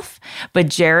itself, but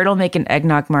Jared will make an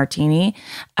eggnog martini.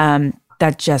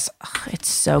 That just,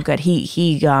 it's so good.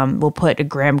 He will put a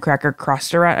graham cracker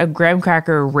crust around, a graham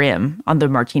cracker rim on the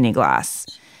martini glass,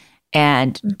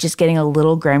 and just getting a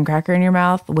little graham cracker in your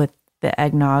mouth with the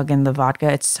eggnog and the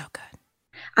vodka. It's so good.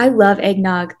 I love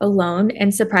eggnog alone,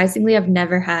 and surprisingly, I've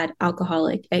never had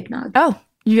alcoholic eggnog. Oh,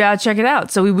 you gotta check it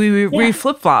out. So we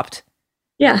flip flopped.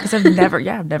 Yeah, because I've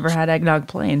never had eggnog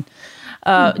plain.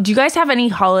 Do you guys have any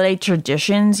holiday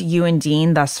traditions, you and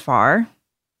Dean, thus far?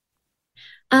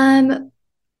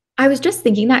 I was just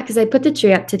thinking that because I put the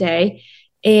tree up today,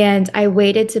 and I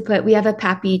waited to put. We have a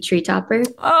Pappy tree topper.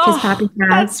 Oh, Pappy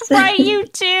that's right, you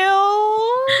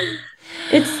do.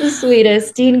 It's the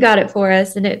sweetest. Dean got it for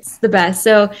us, and it's the best.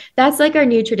 So that's like our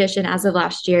new tradition as of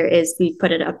last year, is we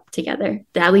put it up together.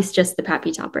 At least just the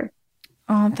Pappy topper.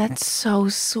 Oh, that's so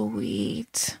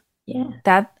sweet. Yeah.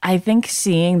 That, I think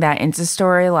seeing that Insta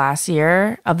story last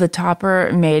year of the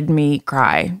topper made me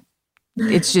cry.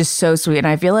 It's just so sweet. And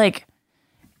I feel like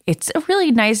it's a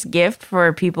really nice gift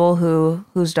for people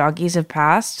whose doggies have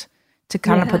passed, to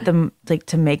kind of put them, like,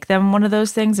 to make them one of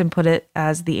those things and put it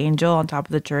as the angel on top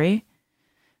of the tree.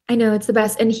 I know, it's the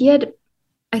best. And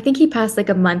I think he passed like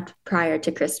a month prior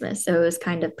to Christmas. So it was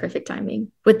kind of perfect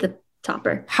timing with the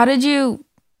topper. How did you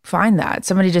find that?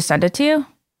 Somebody just sent it to you?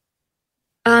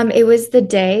 It was the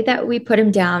day that we put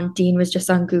him down. Dean was just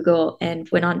on Google and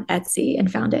went on Etsy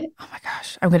and found it. Oh my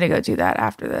gosh. I'm going to go do that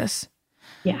after this.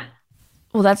 Yeah.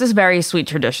 Well, that's a very sweet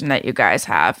tradition that you guys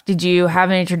have. Did you have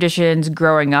any traditions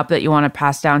growing up that you want to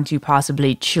pass down to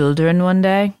possibly children one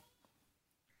day?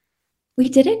 We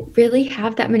didn't really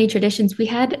have that many traditions. We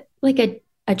had like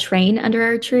a train under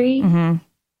our tree. Mm-hmm.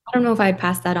 I don't know if I'd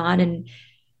pass that on. And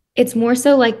it's more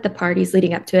so like the parties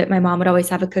leading up to it. My mom would always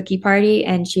have a cookie party,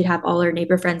 and she'd have all her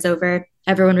neighbor friends over.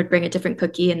 Everyone would bring a different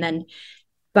cookie. And then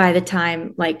by the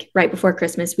time, like right before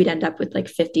Christmas, we'd end up with like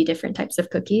 50 different types of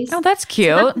cookies. Oh, that's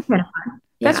cute. So that's kind of fun.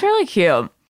 That's really cute.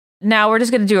 Now we're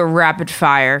just going to do a rapid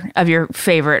fire of your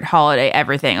favorite holiday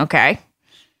everything, okay?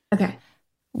 Okay.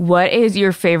 What is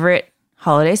your favorite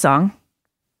holiday song?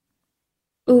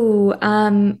 Ooh,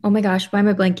 oh my gosh, why am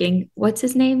I blanking? What's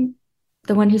his name?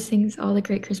 The one who sings all the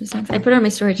great Christmas songs. I put it on my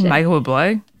story today. Michael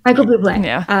Bublé? Michael Bublé.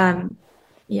 Yeah.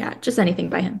 Yeah, just anything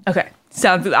by him. Okay.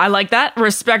 Sounds good. I like that.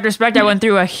 Respect. I went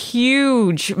through a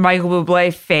huge Michael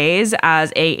Bublé phase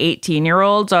as a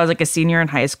 18-year-old. So I was like a senior in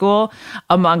high school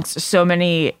amongst so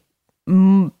many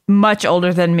much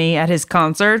older than me at his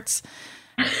concerts.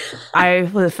 I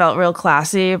felt real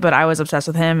classy, but I was obsessed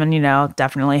with him, and,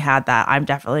 definitely had that I'm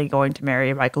definitely going to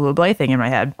marry Michael Bublé thing in my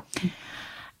head.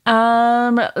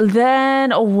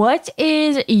 Then what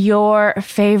is your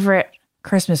favorite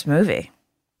Christmas movie?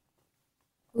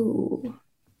 Ooh.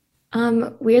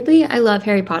 Weirdly, I love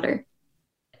Harry Potter.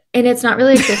 And it's not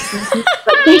really a Christmas movie,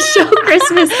 but they show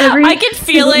Christmas every I can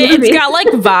feel it. movie. It's got like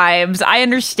vibes. I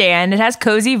understand. It has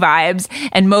cozy vibes,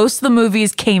 and most of the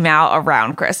movies came out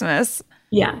around Christmas.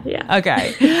 Yeah.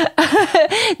 Okay.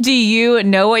 Do you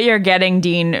know what you're getting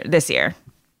Dean this year?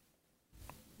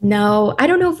 No, I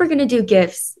don't know if we're going to do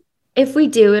gifts. If we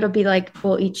do, it'll be like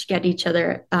we'll each get each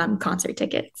other concert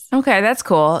tickets. Okay, that's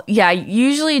cool. Yeah,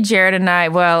 usually Jared and I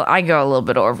go a little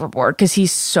bit overboard because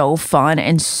he's so fun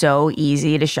and so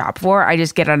easy to shop for. I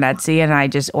just get on Etsy and I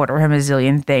just order him a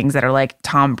zillion things that are like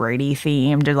Tom Brady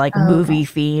themed or like movie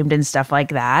themed and stuff like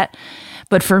that.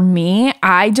 But for me,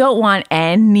 I don't want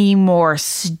any more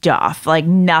stuff, like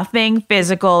nothing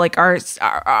physical. Like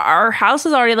our house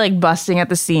is already like busting at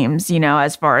the seams,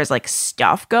 as far as like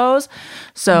stuff goes.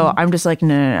 So I'm just like,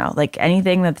 no. Like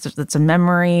anything that's a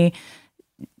memory,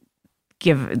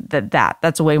 give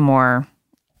that's way more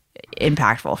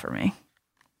impactful for me.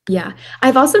 Yeah.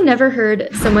 I've also never heard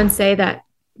someone say that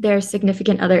their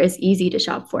significant other is easy to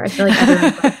shop for. I feel like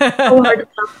everyone's like, so hard to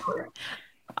shop for.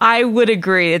 I would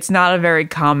agree. It's not a very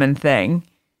common thing,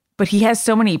 but he has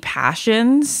so many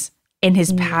passions, and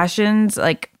his passions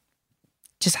like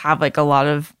just have like a lot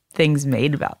of things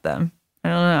made about them. I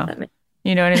don't know.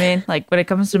 You know what I mean? Like when it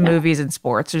comes to movies and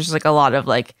sports, there's like a lot of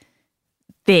like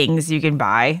things you can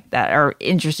buy that are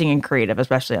interesting and creative,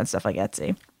 especially on stuff like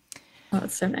Etsy. Oh,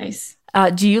 that's so nice.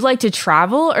 Do you like to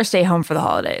travel or stay home for the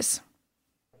holidays?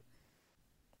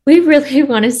 We really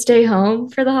want to stay home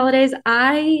for the holidays.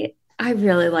 I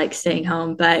really like staying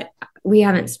home, but we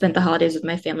haven't spent the holidays with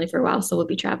my family for a while, so we'll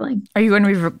be traveling. Are you going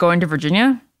to be going to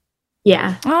Virginia?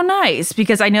 Yeah. Oh, nice.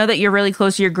 Because I know that you're really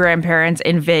close to your grandparents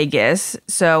in Vegas.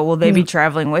 So will they be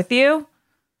traveling with you?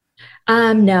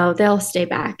 No, they'll stay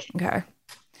back. Okay.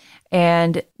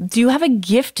 And do you have a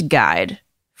gift guide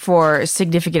for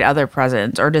significant other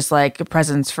presents or just like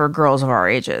presents for girls of our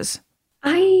ages?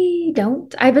 I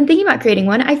don't. I've been thinking about creating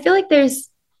one. I feel like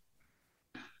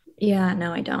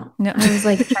no, I don't. No. I was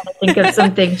like trying to think of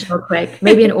some things real quick.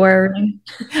 Maybe an Oura ring.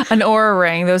 An Oura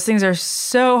ring. Those things are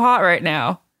so hot right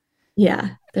now.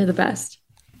 Yeah, they're the best.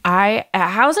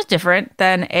 How is it different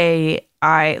than an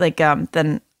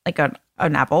Apple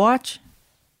Watch?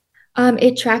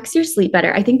 It tracks your sleep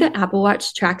better. I think the Apple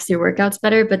Watch tracks your workouts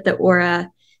better, but the Oura,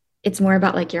 it's more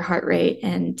about like your heart rate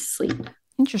and sleep.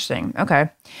 Interesting. Okay.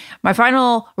 My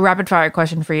final rapid fire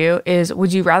question for you is,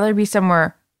 would you rather be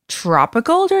somewhere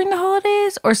tropical during the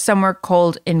holidays or somewhere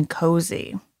cold and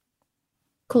cozy?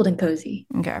 Cold and cozy.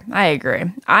 Okay, I agree.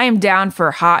 I am down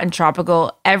for hot and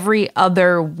tropical every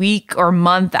other week or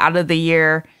month out of the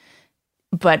year,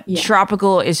 but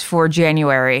tropical is for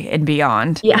January and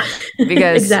beyond. Yeah,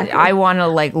 because exactly. I want to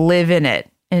like live in it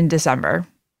in December.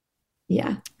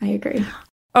 Yeah, I agree.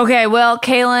 Okay, well,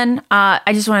 Kaylin,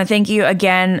 I just want to thank you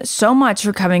again so much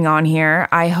for coming on here.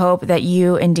 I hope that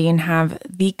you and Dean have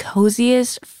the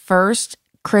coziest first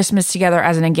Christmas together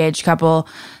as an engaged couple.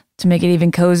 To make it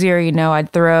even cozier,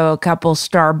 I'd throw a couple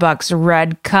Starbucks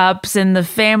red cups in the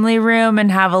family room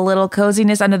and have a little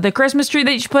coziness under the Christmas tree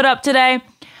that you put up today.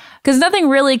 Because nothing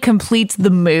really completes the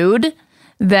mood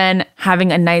than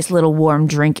having a nice little warm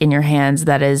drink in your hands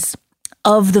that is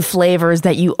of the flavors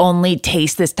that you only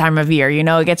taste this time of year.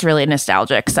 It gets really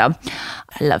nostalgic. So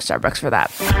I love Starbucks for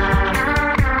that.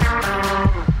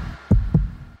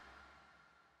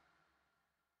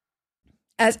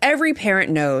 As every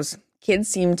parent knows, kids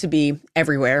seem to be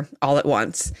everywhere all at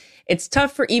once. It's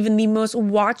tough for even the most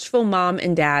watchful mom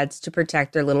and dads to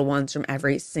protect their little ones from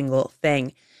every single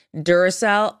thing.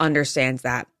 Duracell understands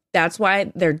that. That's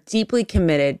why they're deeply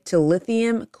committed to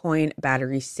lithium coin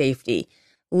battery safety.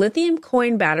 Lithium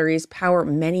coin batteries power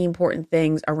many important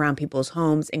things around people's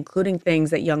homes, including things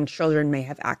that young children may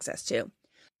have access to.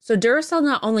 So Duracell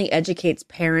not only educates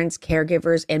parents,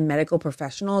 caregivers, and medical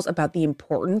professionals about the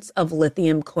importance of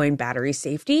lithium coin battery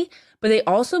safety, but they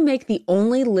also make the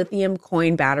only lithium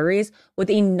coin batteries with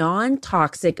a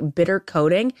non-toxic bitter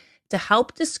coating to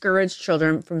help discourage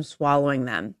children from swallowing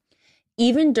them.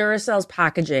 Even Duracell's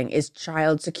packaging is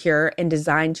child secure and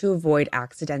designed to avoid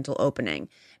accidental opening.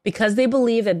 Because they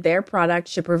believe that their product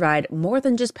should provide more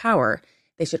than just power,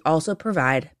 they should also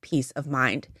provide peace of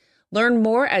mind. Learn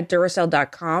more at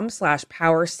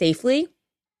Duracell.com/power safely.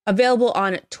 Available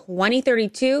on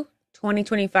 2032,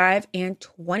 2025, and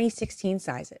 2016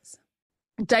 sizes.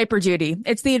 Diaper duty.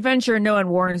 It's the adventure no one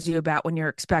warns you about when you're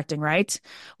expecting, right?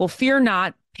 Well, fear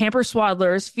not. Pampers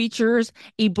Swaddlers features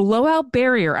a blowout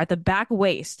barrier at the back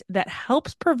waist that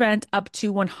helps prevent up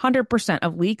to 100%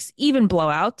 of leaks, even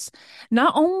blowouts.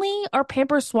 Not only are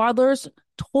Pampers Swaddlers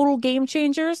total game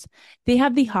changers, they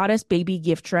have the hottest baby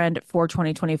gift trend for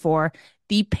 2024,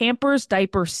 the Pampers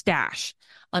Diaper Stash,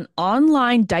 an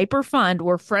online diaper fund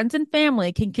where friends and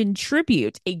family can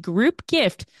contribute a group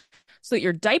gift so that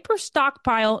your diaper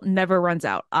stockpile never runs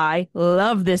out. I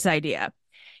love this idea.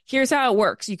 Here's how it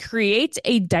works. You create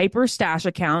a diaper stash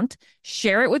account,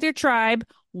 share it with your tribe,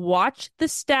 watch the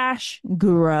stash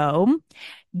grow,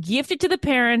 gift it to the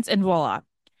parents, and voila.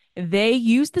 They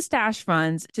use the stash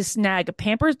funds to snag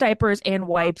Pampers diapers and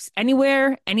wipes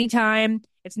anywhere, anytime.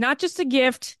 It's not just a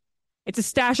gift, it's a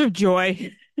stash of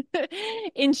joy.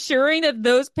 Ensuring that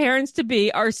those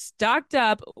parents-to-be are stocked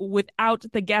up without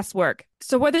the guesswork.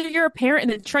 So whether you're a parent in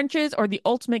the trenches or the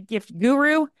ultimate gift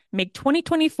guru, make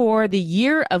 2024 the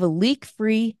year of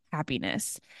leak-free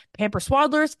happiness. Pamper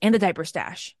Swaddlers and the Diaper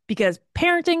Stash. Because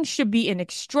parenting should be an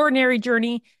extraordinary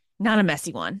journey, not a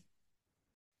messy one.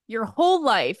 Your whole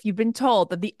life, you've been told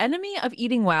that the enemy of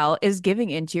eating well is giving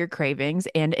into your cravings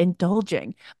and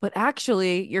indulging. But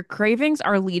actually, your cravings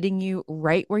are leading you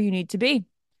right where you need to be.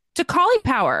 To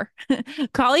Caulipower.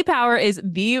 Caulipower is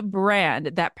the brand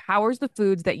that powers the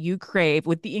foods that you crave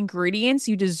with the ingredients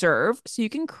you deserve so you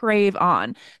can crave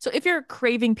on. So if you're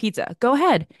craving pizza, go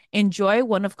ahead. Enjoy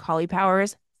one of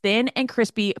Caulipower's thin and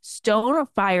crispy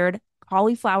stone-fired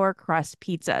cauliflower crust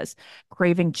pizzas.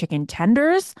 Craving chicken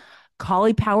tenders?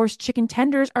 Caulipower's chicken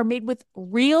tenders are made with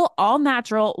real,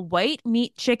 all-natural white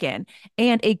meat chicken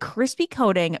and a crispy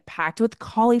coating packed with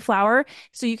cauliflower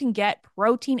so you can get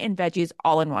protein and veggies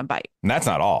all in one bite. And that's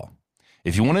not all.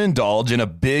 If you want to indulge in a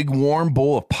big, warm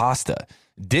bowl of pasta,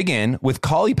 dig in with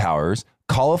Caulipower's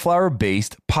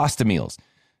cauliflower-based pasta meals.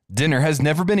 Dinner has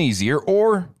never been easier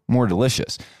or more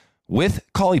delicious. With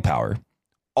Caulipower,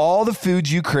 all the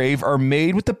foods you crave are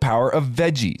made with the power of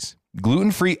veggies.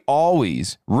 Gluten-free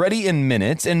always, ready in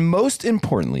minutes, and most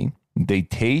importantly, they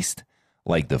taste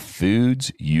like the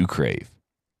foods you crave.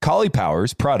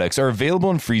 Caulipower's products are available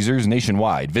in freezers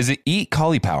nationwide. Visit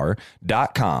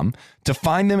eatcaulipower.com to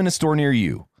find them in a store near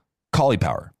you.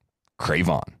 Caulipower. Crave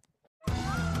on.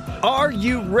 Are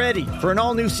you ready for an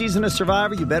all-new season of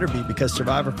Survivor? You better be, because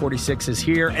Survivor 46 is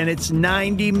here, and it's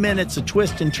 90 minutes of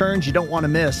twists and turns you don't want to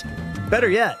miss. Better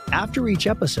yet, after each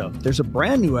episode, there's a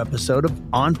brand new episode of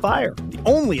On Fire, the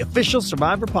only official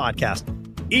Survivor podcast.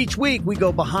 Each week, we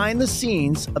go behind the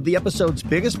scenes of the episode's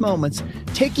biggest moments,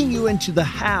 taking you into the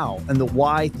how and the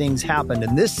why things happened.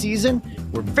 And this season,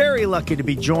 we're very lucky to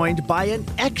be joined by an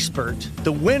expert,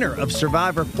 the winner of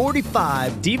Survivor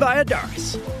 45, Dee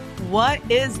Valladares. What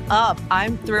is up?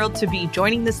 I'm thrilled to be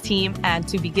joining this team and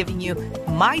to be giving you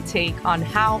my take on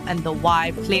how and the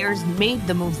why players made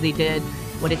the moves they did,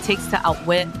 what it takes to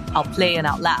outwit, outplay, and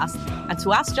outlast, and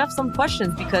to ask Jeff some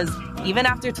questions, because even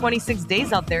after 26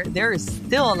 days out there is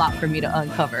still a lot for me to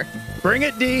uncover. Bring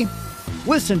it, D.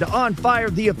 Listen to On Fire,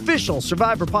 the official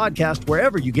Survivor podcast,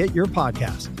 wherever you get your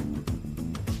podcast.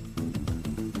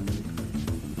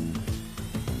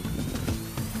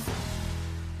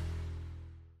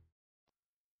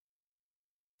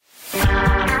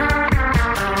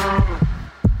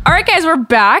 All right, guys, we're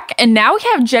back. And now we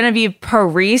have Genevieve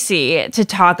Parisi to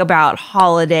talk about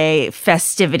holiday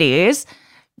festivities.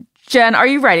 Jen, are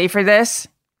you ready for this?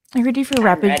 Are you ready for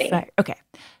rapid fire? Okay.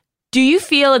 Do you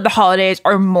feel that the holidays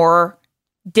are more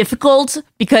difficult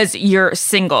because you're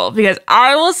single? Because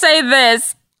I will say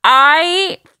this,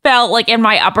 I felt like in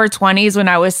my upper 20s when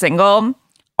I was single,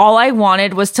 all I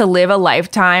wanted was to live a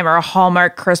Lifetime or a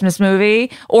Hallmark Christmas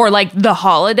movie, or like The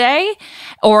Holiday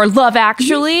or Love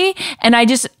Actually. And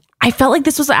I felt like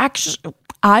this was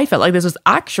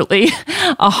actually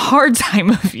a hard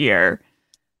time of year.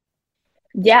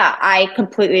 Yeah, I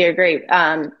completely agree.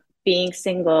 Being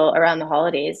single around the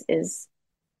holidays it's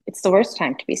the worst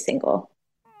time to be single.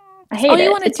 I hate it. All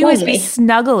you want to do is be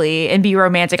snuggly and be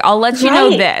romantic. I'll let you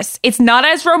know this. It's not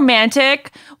as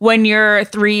romantic when you're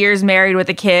 3 years married with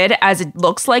a kid as it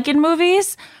looks like in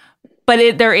movies,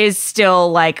 but there is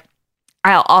still, like,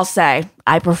 I'll say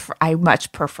I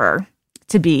much prefer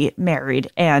to be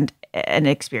married and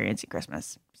experiencing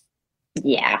Christmas.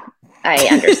 Yeah, I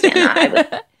understand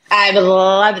that. I would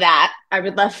love that. I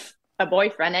would love a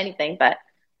boyfriend, anything, but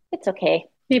it's okay.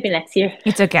 Maybe next year.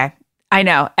 It's okay. I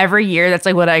know. Every year, that's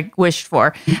like what I wished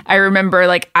for. I remember,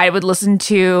 like, I would listen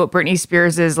to Britney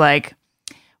Spears's, like,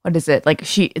 what is it? Like,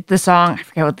 the song, I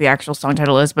forget what the actual song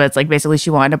title is, but it's like basically she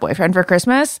wanted a boyfriend for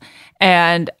Christmas.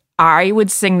 And I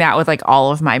would sing that with like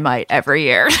all of my might every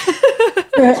year.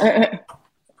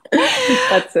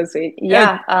 That's so sweet.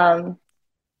 Yeah.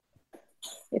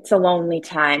 It's a lonely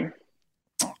time.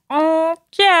 Oh,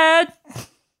 Chad.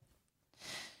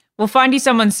 We'll find you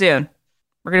someone soon.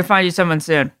 We're going to find you someone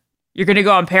soon. You're going to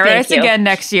go on Paris again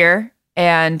next year,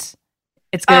 and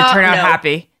it's going to turn out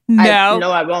happy. No.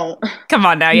 No, I won't. Come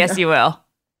on now. Yes, you will.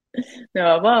 No,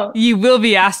 I won't. You will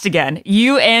be asked again.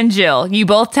 You and Jill. You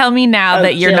both tell me now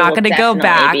that you're Jill not going to go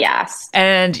back. Be asked.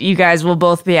 And you guys will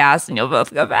both be asked, and you'll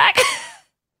both go back.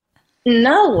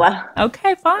 No.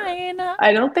 Okay, fine.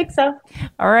 I don't think so.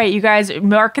 All right, you guys,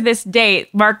 mark this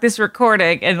date, mark this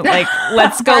recording, and like,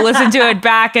 let's go listen to it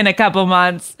back in a couple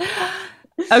months.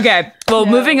 Okay, well,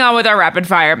 moving on with our rapid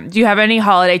fire. Do you have any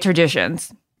holiday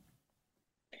traditions?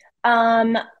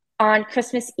 On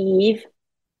Christmas Eve,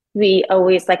 we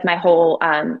always, like my whole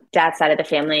dad's side of the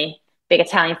family, big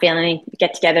Italian family,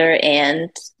 get together,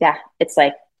 and yeah, it's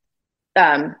like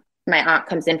my aunt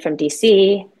comes in from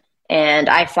DC. And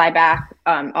I fly back,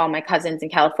 all my cousins in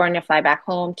California fly back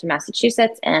home to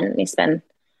Massachusetts, and we spend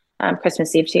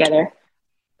Christmas Eve together.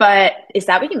 But is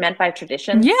that what you meant by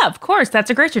tradition? Yeah, of course. That's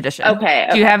a great tradition. Okay.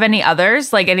 Do you have any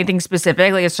others, like anything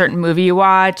specific, like a certain movie you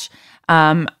watch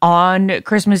on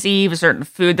Christmas Eve, a certain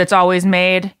food that's always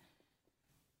made?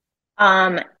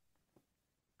 Oh,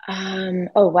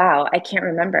 wow. I can't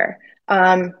remember.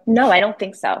 No, I don't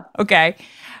think so. Okay.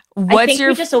 I think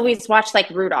we just always watch like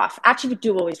Rudolph. Actually, we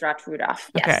do always watch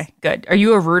Rudolph. Yes. Okay, good. Are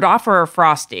you a Rudolph or a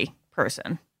Frosty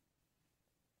person?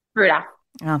 Rudolph.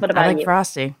 Oh, what about I like you?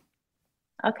 Frosty.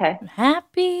 Okay.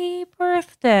 Happy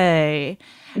birthday.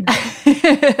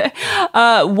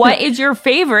 What is your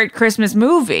favorite Christmas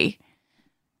movie?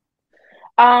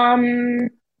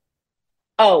 Home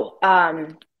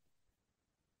Alone.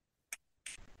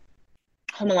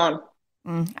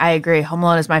 I agree. Home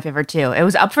Alone is my favorite too. It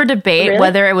was up for debate Really?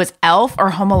 whether it was Elf or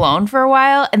Home Alone for a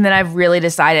while, and then I've really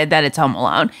decided that it's Home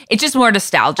Alone. It's just more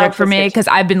nostalgic for me because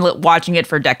I've been watching it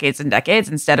for decades and decades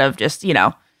instead of just,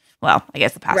 I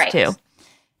guess the past two.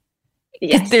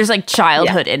 Yes. There's like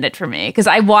childhood in it for me because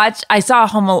I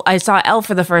saw Elf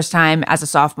for the first time as a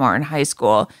sophomore in high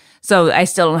school, so I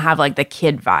still don't have like the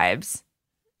kid vibes.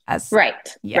 Right.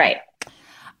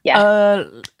 Yeah.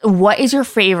 What is your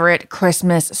favorite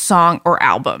Christmas song or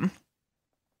album?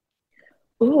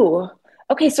 Ooh.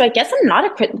 Okay, so I guess I'm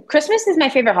not Christmas is my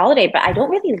favorite holiday, but I don't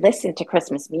really listen to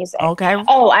Christmas music. Okay.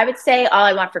 Oh, I would say All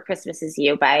I Want for Christmas Is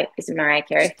You is it Mariah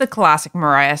Carey? It's the classic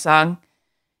Mariah song.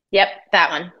 Yep, that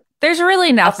one. There's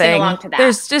really nothing. I'll sing along to that.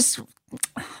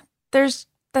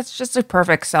 That's just a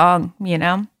perfect song,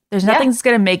 There's nothing that's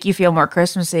going to make you feel more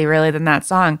Christmassy really than that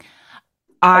song.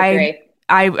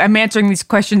 I'm answering these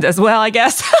questions as well, I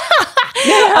guess.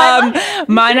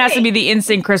 Mine has to be the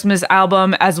NSYNC Christmas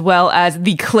album as well as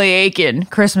the Clay Aiken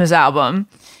Christmas album.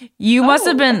 You must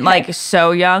have been like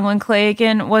so young when Clay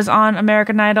Aiken was on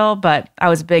American Idol, but I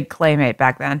was a big Claymate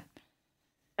back then.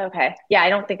 Okay. Yeah, I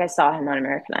don't think I saw him on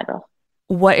American Idol.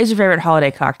 What is your favorite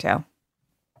holiday cocktail?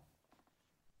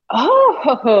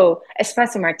 Oh,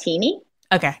 espresso martini.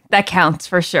 Okay, that counts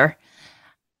for sure.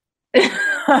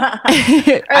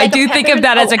 I do think of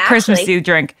that as a Christmassy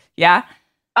drink. Yeah.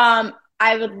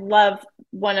 I would love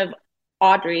one of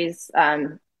Audrey's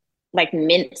like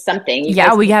mint something.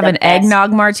 We have an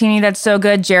eggnog martini that's so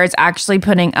good. Jared's actually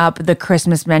putting up the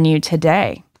Christmas menu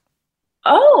today.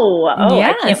 Oh,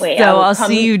 yes. I can't wait. So I'll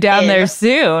see you down there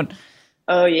soon.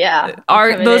 Oh yeah.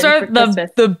 Those are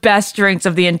the best drinks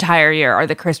of the entire year are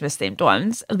the Christmas themed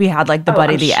ones. We had like the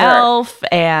Buddy the Elf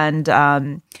and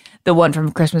the one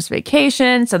from Christmas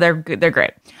Vacation. So they're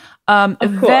great. Cool.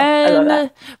 I love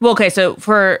that. Well, okay. So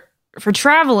for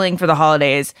traveling for the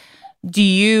holidays, do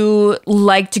you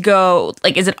like to go,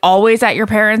 like, is it always at your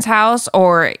parents' house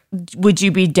or would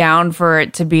you be down for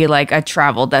it to be like a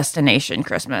travel destination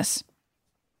Christmas?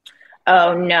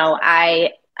 Oh no,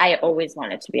 I always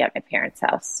wanted to be at my parents'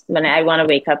 house. When I want to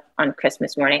wake up on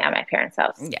Christmas morning at my parents'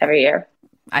 house every year.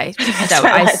 I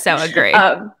so agree.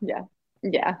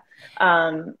 Yeah.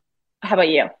 How about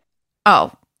you?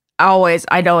 Oh,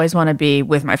 I'd always want to be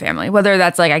with my family, whether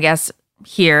that's like, I guess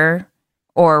here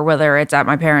or whether it's at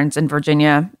my parents in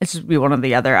Virginia. It's just be one or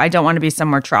the other. I don't want to be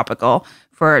somewhere tropical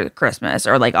for Christmas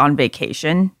or like on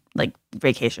vacation, like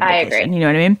vacation. I agree. You know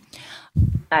what I mean?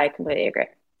 I completely agree.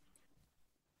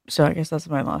 So I guess that's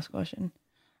my last question.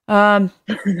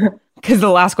 Because the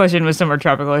last question was somewhere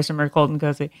tropical or somewhere cold and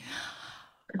cozy.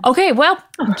 Okay, well,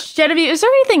 Genevieve, is there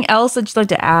anything else that you'd like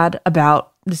to add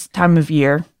about this time of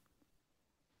year?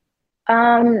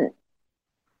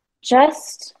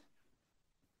 Just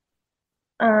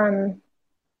find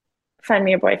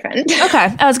me a boyfriend.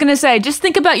 Okay, I was gonna say, just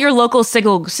think about your local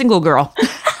single girl.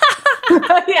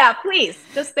 Yeah, please,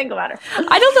 just think about her.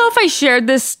 I don't know if I shared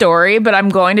this story, but I'm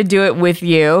going to do it with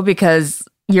you because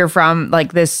you're from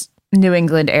like this New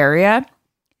England area.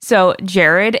 So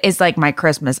Jared is like my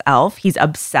Christmas elf. He's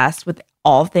obsessed with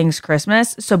all things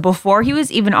Christmas. So before he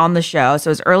was even on the show,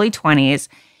 so his early 20s,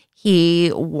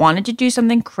 he wanted to do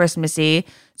something Christmassy.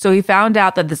 So he found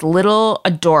out that this little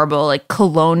adorable like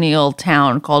colonial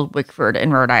town called Wickford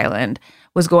in Rhode Island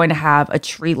was going to have a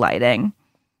tree lighting.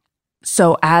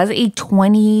 So as a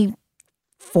 24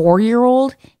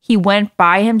 4-year-old, he went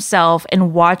by himself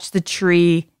and watched the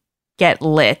tree get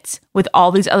lit with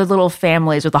all these other little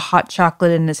families with a hot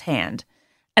chocolate in his hand.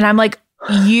 And I'm like,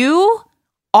 you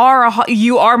are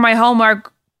my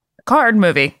Hallmark card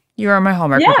movie. You are my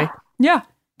Hallmark movie. Yeah.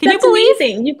 Can you believe?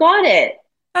 Amazing. You got it.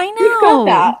 I know. You got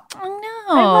that. I know.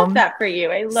 I love that for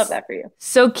you. I love that for you.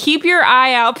 So keep your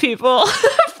eye out, people,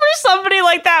 for somebody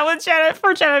like that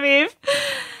for Genevieve.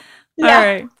 Yeah, all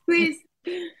right. Please.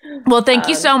 Well, thank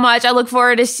you so much. I look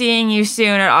forward to seeing you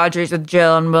soon at Audrey's with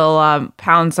Jill, and we'll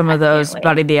pound some of those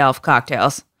Buddy the Elf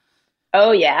cocktails.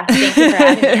 Oh, yeah. Thank you for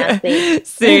having me, Ashley.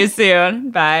 See you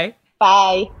soon. Bye.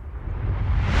 Bye.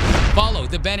 Follow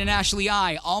the Ben and Ashley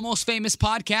I Almost Famous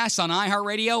podcast on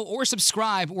iHeartRadio or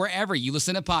subscribe wherever you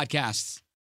listen to podcasts.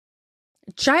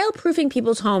 Childproofing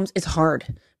people's homes is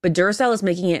hard, but Duracell is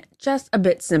making it just a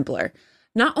bit simpler.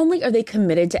 Not only are they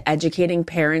committed to educating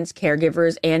parents,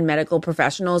 caregivers, and medical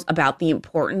professionals about the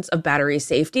importance of battery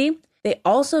safety, they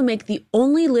also make the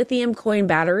only lithium coin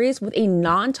batteries with a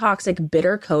non-toxic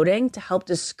bitter coating to help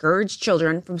discourage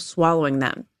children from swallowing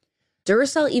them.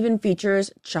 Duracell even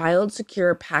features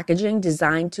child-secure packaging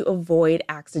designed to avoid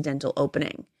accidental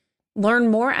opening. Learn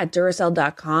more at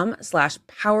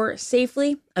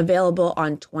Duracell.com/powersafely, available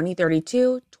on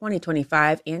 2032,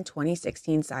 2025, and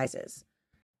 2016 sizes.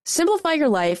 Simplify your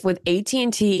life with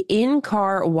AT&T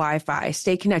in-car Wi-Fi.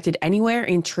 Stay connected anywhere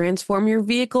and transform your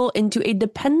vehicle into a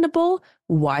dependable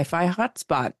Wi-Fi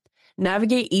hotspot.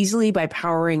 Navigate easily by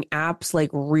powering apps like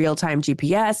real-time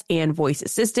GPS and voice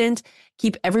assistant.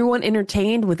 Keep everyone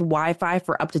entertained with Wi-Fi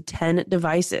for up to 10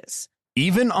 devices.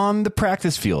 Even on the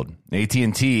practice field,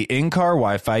 AT&T in-car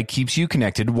Wi-Fi keeps you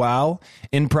connected while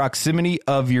in proximity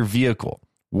of your vehicle.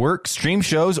 Work, stream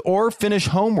shows, or finish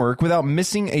homework without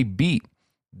missing a beat.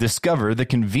 Discover the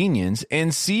convenience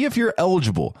and see if you're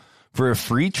eligible for a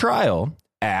free trial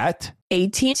at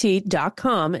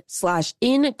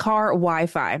AT&T.com/in-car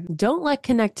Wi-Fi. Don't let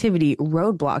connectivity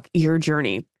roadblock your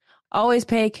journey. Always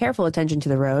pay careful attention to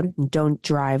the road. Don't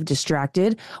drive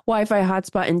distracted. Wi-Fi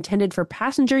hotspot intended for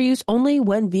passenger use only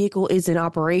when vehicle is in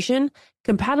operation.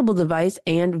 Compatible device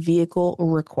and vehicle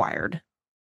required.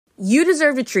 You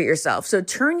deserve to treat yourself, so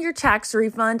turn your tax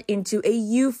refund into a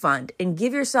U fund and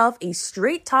give yourself a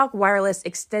Straight Talk Wireless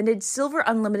Extended Silver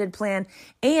Unlimited plan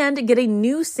and get a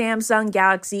new Samsung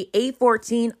Galaxy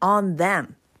A14 on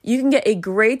them. You can get a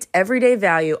great everyday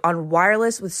value on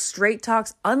wireless with Straight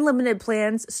Talk's unlimited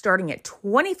plans starting at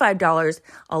 $25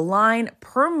 a line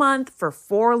per month for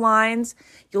 4 lines.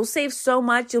 You'll save so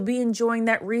much, you'll be enjoying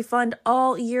that refund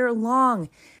all year long.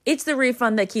 It's the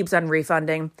refund that keeps on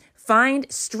refunding.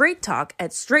 Find Straight Talk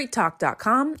at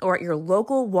straighttalk.com or at your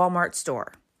local Walmart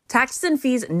store. Taxes and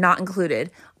fees not included.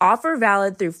 Offer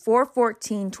valid through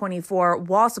 4/14/24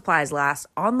 while supplies last.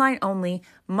 Online only.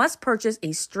 Must purchase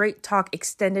a Straight Talk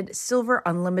Extended Silver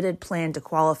Unlimited plan to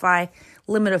qualify.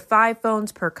 Limit of 5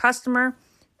 phones per customer.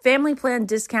 Family plan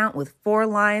discount with 4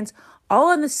 lines.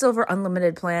 All in the Silver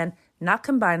Unlimited plan. Not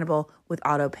combinable with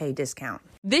auto pay discount.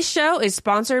 This show is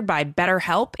sponsored by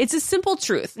BetterHelp. It's a simple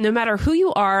truth. No matter who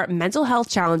you are, mental health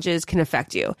challenges can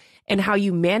affect you, and how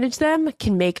you manage them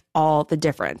can make all the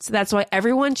difference. That's why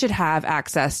everyone should have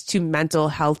access to mental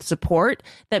health support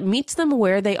that meets them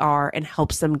where they are and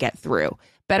helps them get through.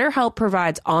 BetterHelp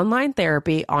provides online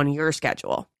therapy on your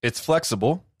schedule. It's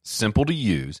flexible, simple to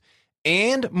use,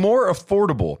 and more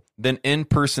affordable than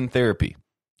in-person therapy.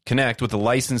 Connect with a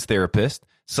licensed therapist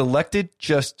selected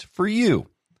just for you.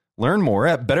 Learn more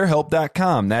at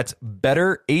BetterHelp.com. That's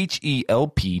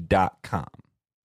BetterHelp.com.